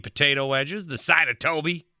with the potato wedges, the side of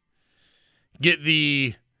Toby. Get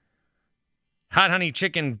the hot honey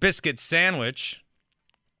chicken biscuit sandwich.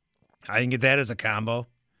 I can get that as a combo.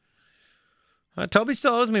 Toby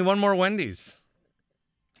still owes me one more Wendy's.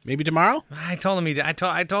 Maybe tomorrow? I told him I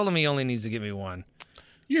told him he only needs to give me one.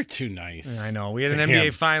 You're too nice. I know. We had an To NBA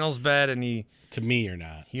him. Finals bet, and he. To me, you're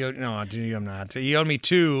not. No, to you, I'm not. He owed me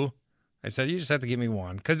 2. I said you just have to give me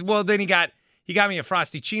 1, because then he got me a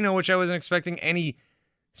Frosty Chino, which I wasn't expecting, and he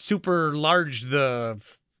super larged the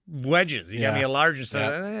wedges. He got me a large instead.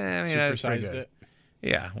 Yeah. I mean, that's pretty Supersized good. it.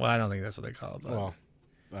 Yeah. Well, I don't think that's what they call it. But Well,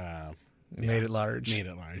 made it large. made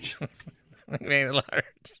it large. Made it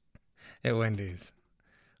large at Wendy's.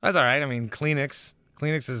 That's all right. I mean, Kleenex.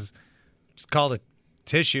 Kleenex is just called a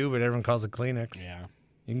tissue, but everyone calls it Kleenex. Yeah.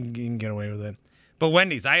 You can get away with it. But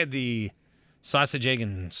Wendy's, I had the sausage, egg,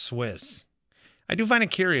 and Swiss. I do find it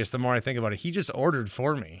curious the more I think about it. He just ordered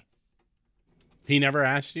for me. He never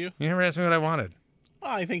asked you? He never asked me what I wanted.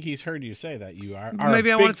 Well, I think he's heard you say that you are.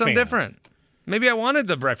 Maybe I I wanted something different. Maybe I wanted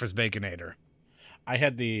the breakfast Baconator. I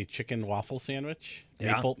had the chicken waffle sandwich.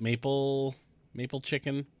 Yeah. Maple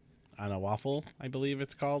chicken on a waffle, I believe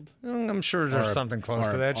it's called. I'm sure there's something close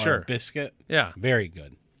to that. Or Sure. a biscuit. Yeah. Very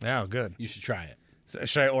good. Yeah, good. You should try it. So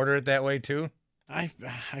should I order it that way too? I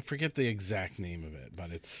forget the exact name of it,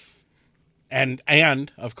 but it's and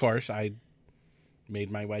of course I made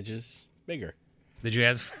my wedges bigger. Did you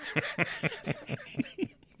ask?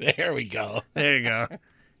 There we go. There you go.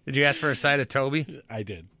 Did you ask for a side of Toby? I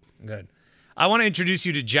did. Good. I want to introduce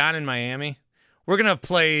you to John in Miami. We're gonna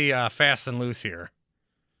play fast and loose here.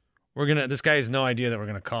 This guy has no idea that we're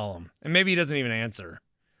gonna call him, and maybe he doesn't even answer.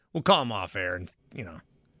 We'll call him off air and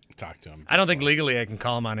talk to him. I don't think legally I can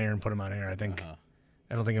call him on air and put him on air. I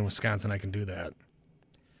don't think in Wisconsin I can do that.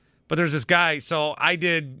 But there's this guy. So I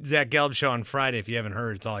did Zach Gelb show on Friday. If you haven't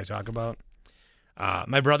heard, it's all I talk about.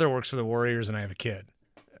 My brother works for the Warriors, and I have a kid.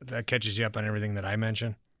 That catches you up on everything that I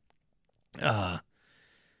mention.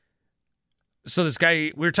 So this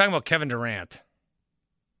guy, we were talking about Kevin Durant.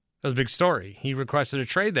 That was a big story. He requested a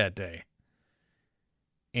trade that day.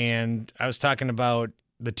 And I was talking about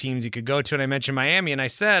the teams he could go to, and I mentioned Miami. And I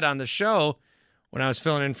said on the show, when I was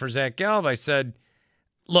filling in for Zach Gelb, I said,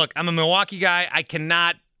 look, I'm a Milwaukee guy. I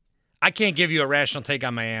can't give you a rational take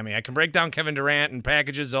on Miami. I can break down Kevin Durant and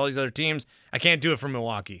packages, all these other teams. I can't do it for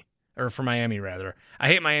Milwaukee, or for Miami, rather. I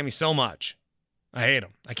hate Miami so much. I hate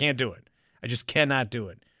them. I can't do it. I just cannot do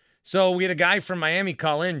it. So we had a guy from Miami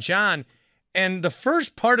call in, John, and the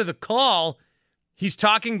first part of the call, he's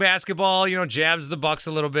talking basketball, jabs the Bucks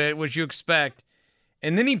a little bit, which you expect.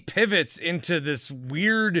 And then he pivots into this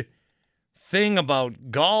weird thing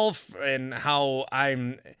about golf and how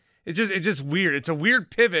it's just weird. It's a weird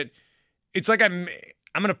pivot. It's like I'm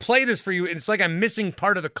going to play this for you, and it's like I'm missing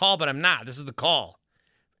part of the call, but I'm not. This is the call.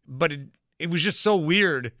 But it was just so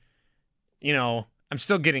weird. I'm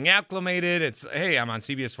still getting acclimated. It's, hey, I'm on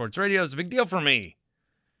CBS Sports Radio. It's a big deal for me.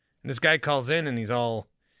 And this guy calls in, and he's all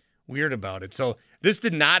weird about it. So this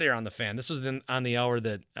did not air on the Fan. This was on the hour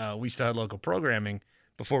that we still had local programming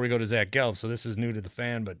before we go to Zach Gelb. So this is new to the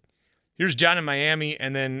Fan. But here's John in Miami,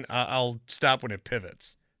 and then I'll stop when it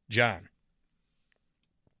pivots. John.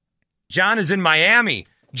 John is in Miami.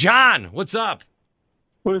 John, what's up?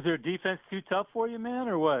 What, is their defense too tough for you, man,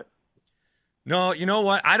 or what? No, you know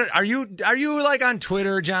what? Are you like on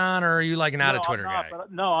Twitter, John, or are you like not a Twitter guy?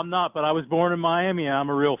 No, I'm not. But I was born in Miami, and I'm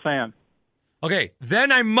a real fan. Okay,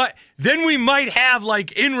 then we might have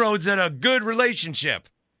like inroads at a good relationship,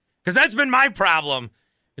 because that's been my problem.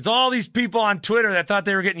 It's all these people on Twitter that thought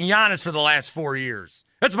they were getting Giannis for the last 4 years.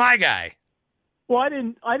 That's my guy. Well, I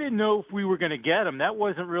didn't know if we were going to get him. That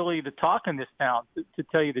wasn't really the talk in this town, to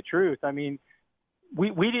tell you the truth. I mean,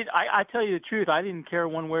 we did. I tell you the truth. I didn't care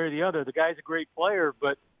one way or the other. The guy's a great player,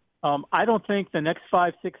 but I don't think the next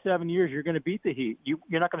 5, 6, 7 years you're going to beat the Heat.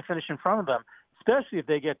 You're not going to finish in front of them, especially if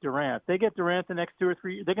they get Durant. They get Durant the next 2 or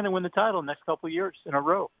 3 years. They're going to win the title the next couple of years in a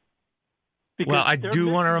row. Well, I do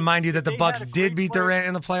want to remind you that the Bucks did beat Durant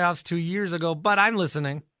in the playoffs 2 years ago, but I'm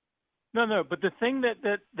listening. No, but the thing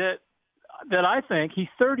that I think, he's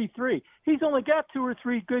 33. He's only got 2 or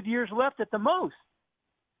 3 good years left at the most.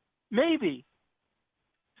 Maybe.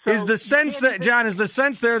 So is the sense that, John, is the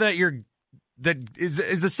sense there that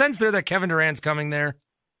is the sense there that Kevin Durant's coming there?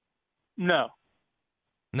 No.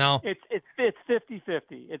 It's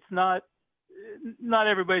 50-50. It's not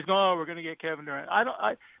everybody's going, oh, we're going to get Kevin Durant. I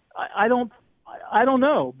don't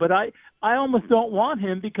know, but I almost don't want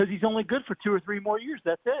him because he's only good for 2 or 3 more years.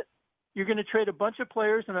 That's it. You're going to trade a bunch of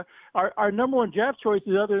players, and our number one draft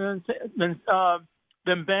choices, other than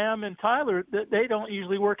Bam and Tyler, they don't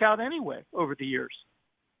usually work out anyway over the years.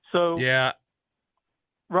 So yeah,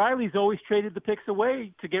 Riley's always traded the picks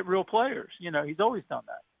away to get real players. He's always done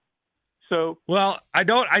that. So well, I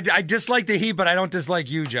dislike the Heat, but I don't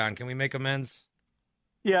dislike you, John. Can we make amends?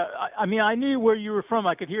 Yeah, I mean, I knew where you were from.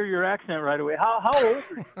 I could hear your accent right away. How old are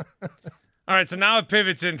you? All right, so now it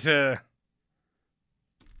pivots into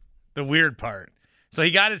the weird part. So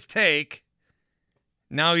he got his take.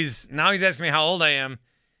 Now he's asking me how old I am,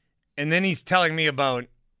 and then he's telling me about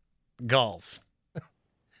golf.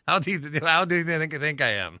 How do you think I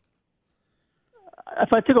am? If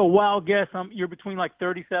I took a wild guess, you're between like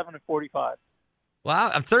 37 and 45.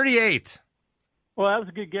 Wow, I'm 38. Well, that was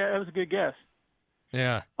a good guess.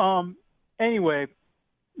 Yeah. Anyway,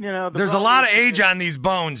 there's a lot of age on these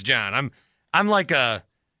bones, John. I'm like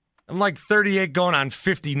 38 going on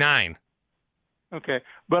 59. Okay,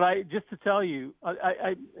 but just to tell you,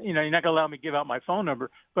 you're not going to allow me to give out my phone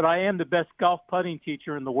number, but I am the best golf putting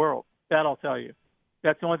teacher in the world. That I'll tell you.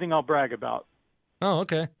 That's the only thing I'll brag about. Oh,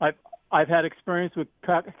 okay. I've had experience with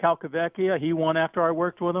Cal Kavecchia. He won after I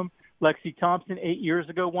worked with him. Lexi Thompson 8 years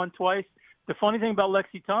ago won twice. The funny thing about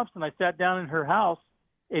Lexi Thompson, I sat down in her house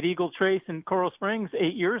at Eagle Trace in Coral Springs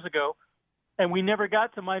 8 years ago, and we never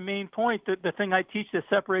got to my main point, the thing I teach that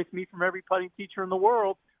separates me from every putting teacher in the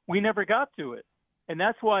world. We never got to it. And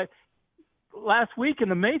that's why last week in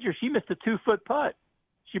the major, she missed a 2-foot putt.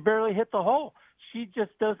 She barely hit the hole. She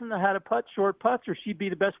just doesn't know how to putt short putts, or she'd be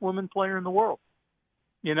the best woman player in the world.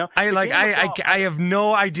 You know, I have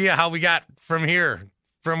no idea how we got from here,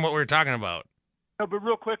 from what we were talking about. No, but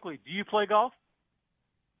real quickly, do you play golf?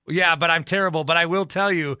 Yeah, but I'm terrible. But I will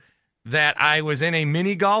tell you that I was in a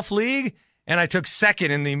mini golf league, and I took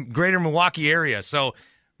second in the greater Milwaukee area. So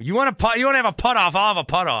you want to have a putt off? I'll have a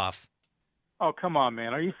putt off. Oh, come on,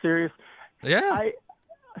 man. Are you serious? Yeah.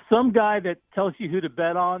 Some guy that tells you who to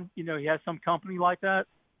bet on, you know, he has some company like that.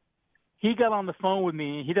 He got on the phone with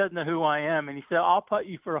me. He doesn't know who I am, and he said, "I'll putt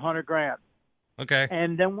you for $100,000." Okay.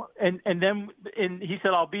 And then he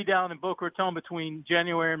said, "I'll be down in Boca Raton between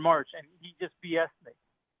January and March," and he just BS'd me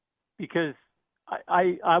because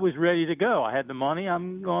I was ready to go. I had the money.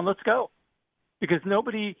 I'm going, let's go, because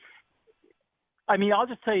nobody. I mean, I'll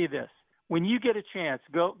just tell you this: when you get a chance,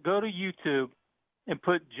 go to YouTube and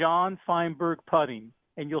put John Feinberg putting,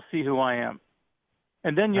 and you'll see who I am.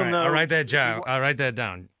 And then you'll know. I'll write that down. I'll write that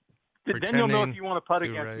down. Then you'll know if you want to putt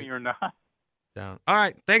against me or not. Down. All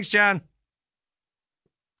right. Thanks, John.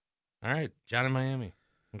 All right. John in Miami.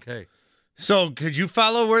 Okay. So could you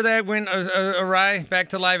follow where that went awry? Back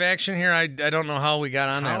to live action here? I don't know how we got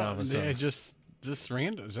on that all of a sudden. Yeah, just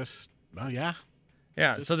random. Yeah.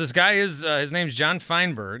 Yeah. So this guy is, his name's John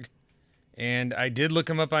Feinberg, and I did look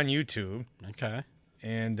him up on YouTube. Okay.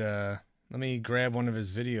 And let me grab one of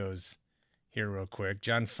his videos here real quick.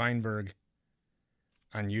 John Feinberg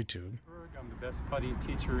on YouTube. I'm the best putting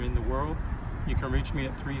teacher in the world. You can reach me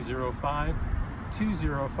at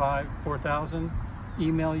 305-205-4000.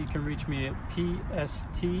 Email, you can reach me at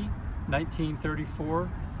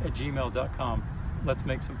pst1934@gmail.com. Let's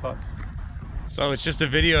make some putts. So it's just a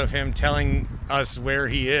video of him telling us where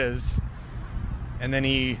he is, and then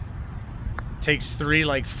he takes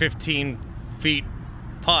 3 15 feet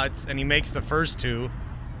putts, and he makes the first 2,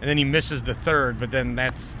 and then he misses the third, but then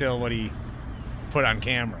that's still what he put on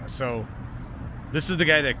camera. So this is the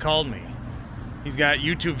guy that called me. He's got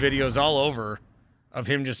YouTube videos all over of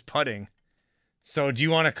him just putting. So do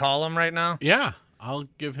you want to call him right now? Yeah, I'll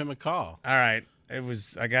give him a call. All right. I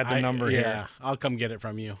got the number here. Yeah, I'll come get it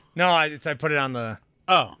from you. No, I put it on the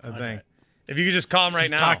thing. Okay. If you could just call him right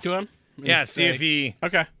now. Talk to him? Yeah, see if he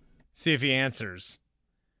answers.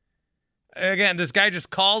 Again, this guy just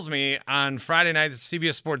calls me on Friday night,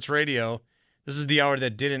 CBS Sports Radio. This is the hour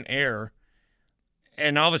that didn't air.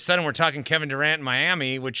 And all of a sudden, we're talking Kevin Durant in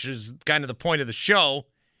Miami, which is kind of the point of the show.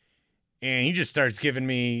 And he just starts giving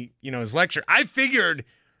me, his lecture. I figured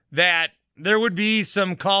that there would be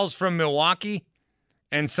some calls from Milwaukee,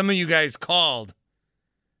 and some of you guys called,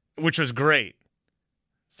 which was great.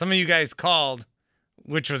 Some of you guys called,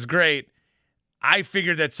 which was great. I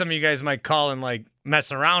figured that some of you guys might call and,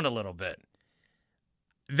 mess around a little bit.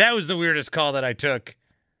 That was the weirdest call that I took.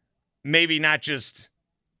 Maybe not just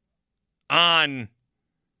on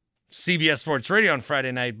CBS Sports Radio on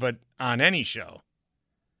Friday night, but on any show.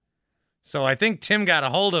 So I think Tim got a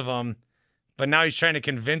hold of him, but now he's trying to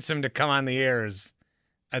convince him to come on the air is,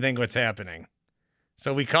 I think, what's happening.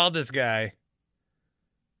 So we called this guy.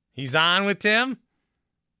 He's on with Tim,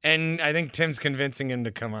 and I think Tim's convincing him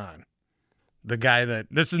to come on. The guy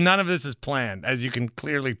none of this is planned, as you can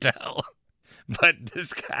clearly tell. But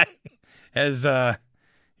this guy he's a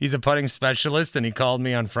putting specialist, and he called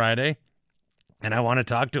me on Friday, and I want to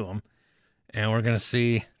talk to him. And we're going to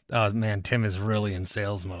see. Oh, man, Tim is really in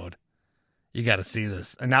sales mode. You got to see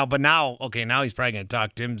this. And now he's probably going to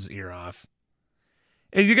talk Tim's ear off.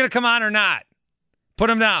 Is he going to come on or not?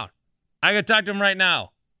 Put him down. I got to talk to him right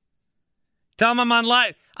now. Tell him I'm on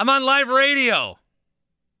live radio.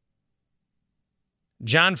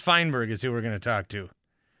 John Feinberg is who we're going to talk to.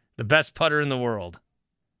 The best putter in the world.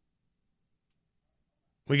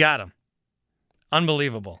 We got him.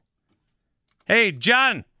 Unbelievable. Hey,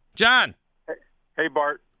 John. Hey,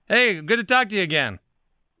 Bart. Hey, good to talk to you again.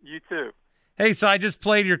 You too. Hey, so I just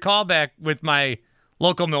played your callback with my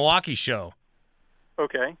local Milwaukee show.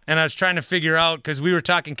 Okay. And I was trying to figure out, because we were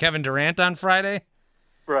talking Kevin Durant on Friday.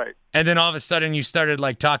 Right. And then all of a sudden you started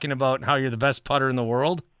talking about how you're the best putter in the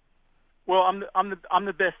world. Well, I'm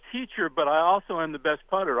the best teacher, but I also am the best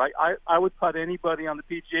putter. I would putt anybody on the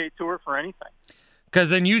PGA Tour for anything.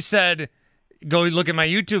 Because then you said, go look at my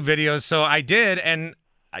YouTube videos. So I did, and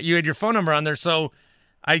you had your phone number on there. So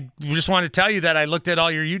I just wanted to tell you that I looked at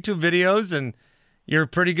all your YouTube videos, and you're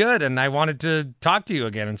pretty good. And I wanted to talk to you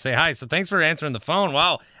again and say hi. So thanks for answering the phone.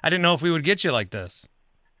 Wow, I didn't know if we would get you like this.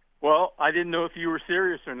 Well, I didn't know if you were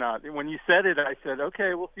serious or not. When you said it, I said,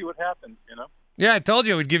 okay, we'll see what happens, Yeah, I told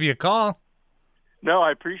you I would give you a call. No,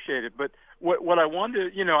 I appreciate it. But what I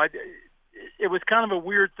wanted to, it was kind of a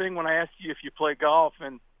weird thing when I asked you if you play golf,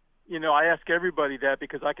 and I ask everybody that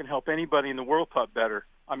because I can help anybody in the world putt better.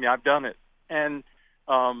 I mean, I've done it, and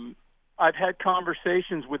I've had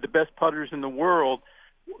conversations with the best putters in the world,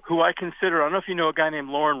 who I consider. I don't know if you know a guy named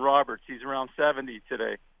Lauren Roberts. He's around 70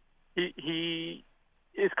 today. He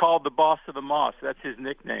is called the boss of the Moss. That's his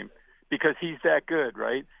nickname because he's that good,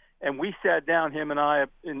 right? And we sat down, him and I,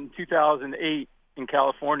 in 2008 in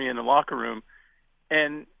California in the locker room,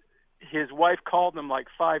 and his wife called him like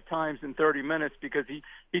 5 times in 30 minutes because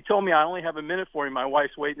he told me, I only have a minute for you. My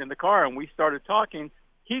wife's waiting in the car, and we started talking.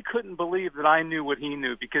 He couldn't believe that I knew what he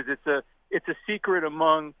knew because it's a secret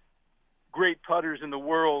among great putters in the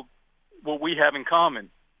world, what we have in common.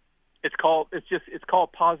 It's called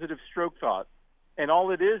positive stroke thought. And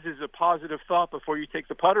all it is a positive thought before you take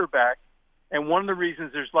the putter back. And one of the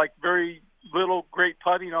reasons there's like very little great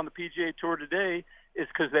putting on the PGA Tour today is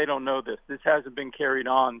because they don't know this. This hasn't been carried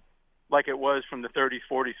on like it was from the 30s,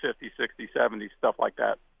 40s, 50s, 60s, 70s, stuff like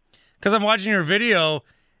that. Because I'm watching your video,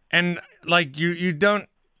 and like you don't,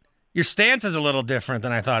 your stance is a little different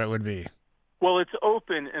than I thought it would be. Well, it's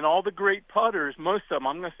open, and all the great putters, most of them,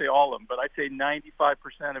 I'm going to say all of them, but I'd say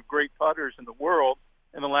 95% of great putters in the world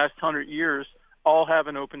in the last 100 years all have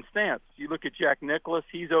an open stance. You look at Jack Nicklaus,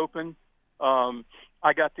 he's open.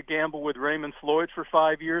 I got to gamble with Raymond Floyd for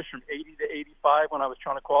 5 years, from 80 to 85 when I was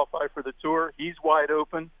trying to qualify for the tour. He's wide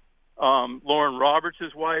open. Lauren Roberts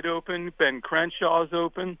is wide open. Ben Crenshaw is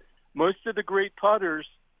open. Most of the great putters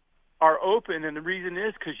are open, and the reason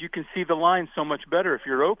is because you can see the line so much better if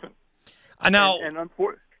you're open. Now,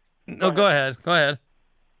 go ahead. Go ahead.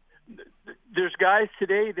 There's guys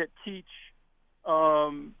today that teach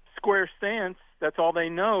square stance. That's all they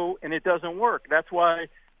know, and it doesn't work. That's why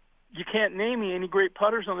you can't name me any great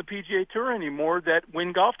putters on the PGA Tour anymore that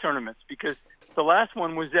win golf tournaments, because the last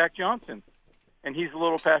one was Zach Johnson, and he's a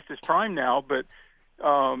little past his prime now, but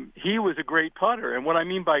he was a great putter. And what I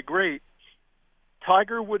mean by great,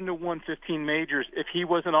 Tiger wouldn't have won 15 majors if he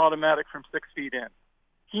wasn't automatic from 6 feet in.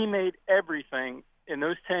 He made everything in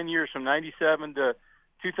those 10 years from 97 to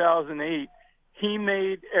 2008. He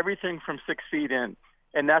made everything from 6 feet in,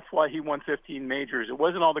 and that's why he won 15 majors. It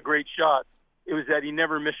wasn't all the great shots. It was that he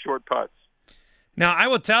never missed short putts. Now, I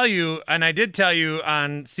will tell you, and I did tell you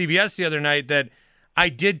on CBS the other night, that I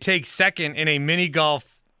did take second in a mini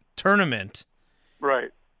golf tournament.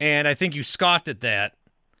 Right. And I think you scoffed at that.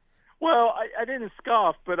 Well, I didn't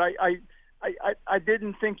scoff, but I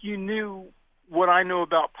didn't think you knew what I know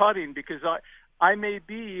about putting, because I'm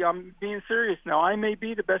being serious now, I may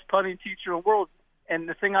be the best putting teacher in the world. And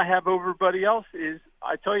the thing I have over everybody else is,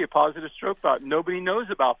 I tell you, positive stroke thought. Nobody knows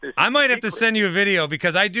about this. I might have to send you a video,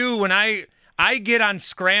 because I do when I get on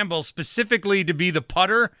scramble specifically to be the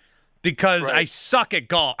putter, because I suck at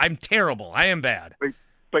golf. I'm terrible. I am bad.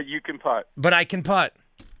 But you can putt. But I can putt.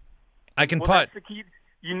 I can putt. That's the key.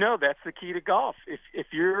 That's the key to golf. If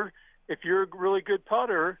you're a really good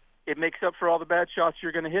putter, it makes up for all the bad shots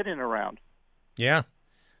you're going to hit in a round. Yeah.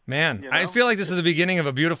 Man, I feel like this is the beginning of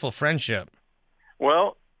a beautiful friendship.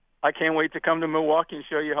 Well, I can't wait to come to Milwaukee and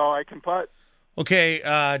show you how I can putt.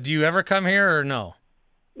 Okay, do you ever come here or no?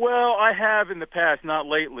 Well, I have in the past, not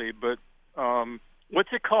lately, but what's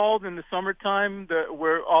it called in the summertime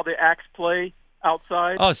where all the acts play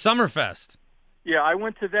outside? Oh, Summerfest. Yeah, I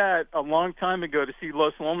went to that a long time ago to see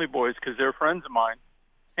Los Lonely Boys because they're friends of mine.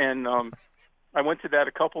 And I went to that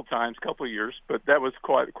a couple years, but that was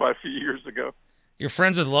quite a few years ago. You're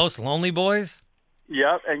friends with Los Lonely Boys?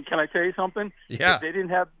 Yeah, and can I tell you something? Yeah. If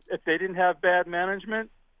they didn't have bad management,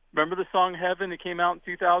 remember the song Heaven? It came out in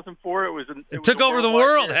 2004. It took over the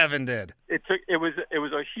world. Hit. Heaven did. It was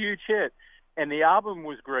a huge hit, and the album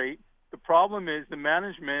was great. The problem is the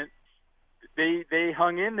management. They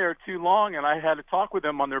hung in there too long, and I had to talk with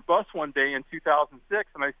them on their bus one day in 2006,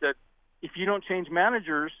 and I said, if you don't change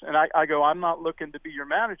managers, and I go, I'm not looking to be your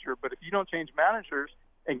manager, but if you don't change managers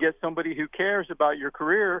and get somebody who cares about your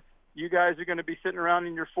career, you guys are going to be sitting around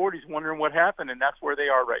in your 40s wondering what happened, and that's where they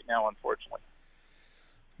are right now, unfortunately.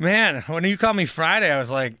 Man, when you called me Friday, I was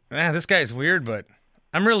like, man, this guy's weird, but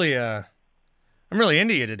I'm really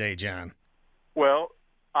into you today, John. Well,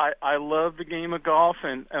 I love the game of golf,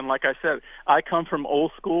 and like I said, I come from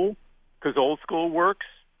old school because old school works,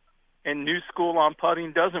 and new school on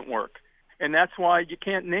putting doesn't work. And that's why you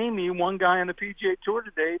can't name me one guy on the PGA Tour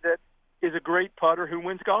today that is a great putter who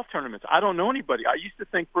wins golf tournaments. I don't know anybody. I used to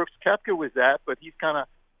think Brooks Koepka was that, but he's kind of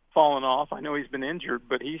fallen off. I know he's been injured,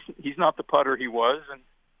 but he's not the putter he was. And,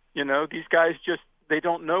 these guys they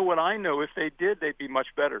don't know what I know. If they did, they'd be much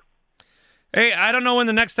better. Hey, I don't know when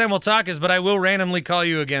the next time we'll talk is, but I will randomly call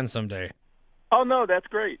you again someday. Oh, no, that's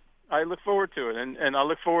great. I look forward to it, and I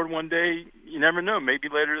look forward one day. You never know. Maybe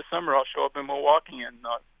later this summer I'll show up in Milwaukee and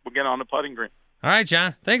we'll get on the putting green. All right,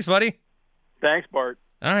 John. Thanks, buddy. Thanks, Bart.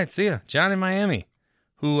 All right, see ya. John in Miami,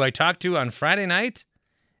 who I talked to on Friday night,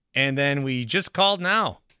 and then we just called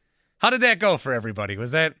now. How did that go for everybody?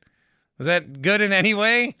 Was that good in any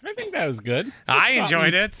way? I think that was good. I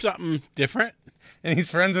enjoyed it. Something different. And he's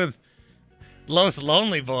friends with Los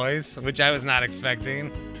Lonely Boys, which I was not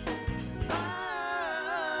expecting.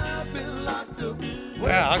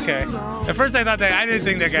 Well, okay. At first I didn't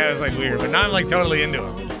think that guy was like weird, but now I'm like totally into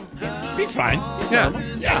him. He's fine.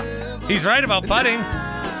 Yeah. He's right about putting.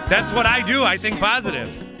 That's what I do. I think positive.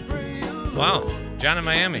 Wow. John in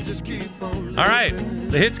Miami. All right.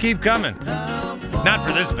 The hits keep coming. Not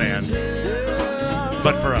for this band,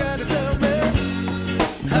 but for us.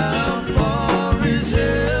 How far is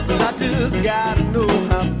heaven? I just gotta know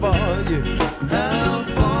how far, yeah. How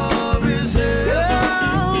far is heaven?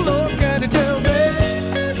 Oh, Lord, can you tell me?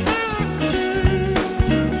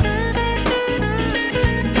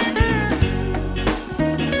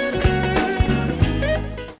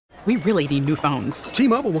 We really need new phones.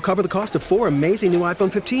 T-Mobile will cover the cost of 4 amazing new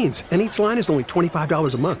iPhone 15s, and each line is only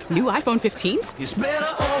 $25 a month. New iPhone 15s? It's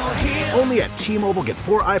better over here. Only at T-Mobile, get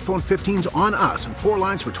 4 iPhone 15s on us and 4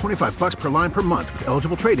 lines for $25 per line per month with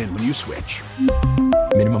eligible trade-in when you switch.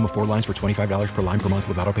 Minimum of 4 lines for $25 per line per month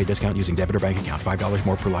with autopay discount using debit or bank account. $5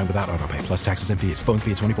 more per line without autopay, plus taxes and fees. Phone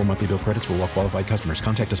fee at 24 monthly bill credits for well-qualified customers.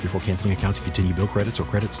 Contact us before canceling account to continue bill credits or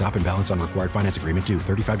credit stop and balance on required finance agreement due.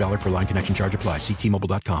 $35 per line connection charge applies. See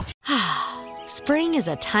T-Mobile.com. Spring is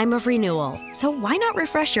a time of renewal, so why not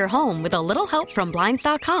refresh your home with a little help from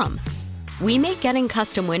Blinds.com? We make getting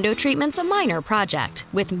custom window treatments a minor project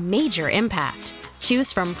with major impact.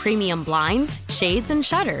 Choose from premium blinds, shades, and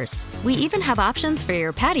shutters. We even have options for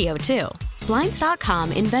your patio, too.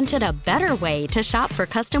 Blinds.com invented a better way to shop for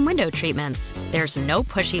custom window treatments. There's no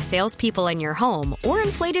pushy salespeople in your home or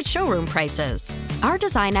inflated showroom prices. Our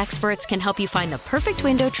design experts can help you find the perfect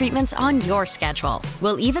window treatments on your schedule.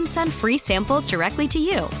 We'll even send free samples directly to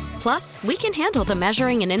you. Plus, we can handle the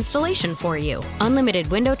measuring and installation for you. Unlimited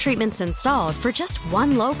window treatments installed for just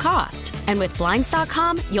one low cost. And with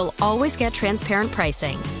Blinds.com, you'll always get transparent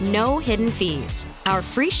pricing. No hidden fees. Our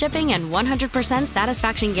free shipping and 100%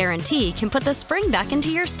 satisfaction guarantee can put the spring back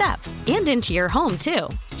into your step and into your home, too.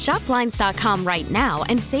 Shop Blinds.com right now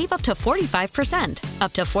and save up to 45%.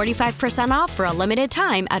 Up to 45% off for a limited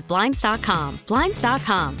time at Blinds.com.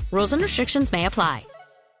 Blinds.com. Rules and restrictions may apply.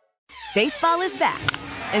 Baseball is back,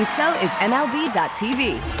 and so is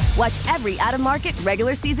MLB.tv. Watch every out-of-market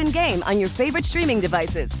regular season game on your favorite streaming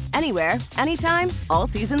devices, anywhere, anytime, all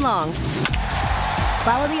season long.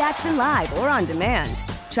 Follow the action live or on demand.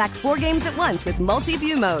 Track 4 games at once with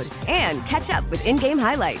multi-view mode and catch up with in-game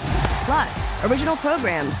highlights. Plus, original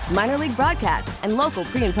programs, minor league broadcasts, and local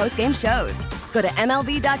pre- and post-game shows. Go to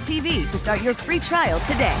MLB.tv to start your free trial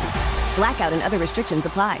today. Blackout and other restrictions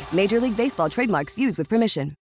apply. Major League Baseball trademarks used with permission.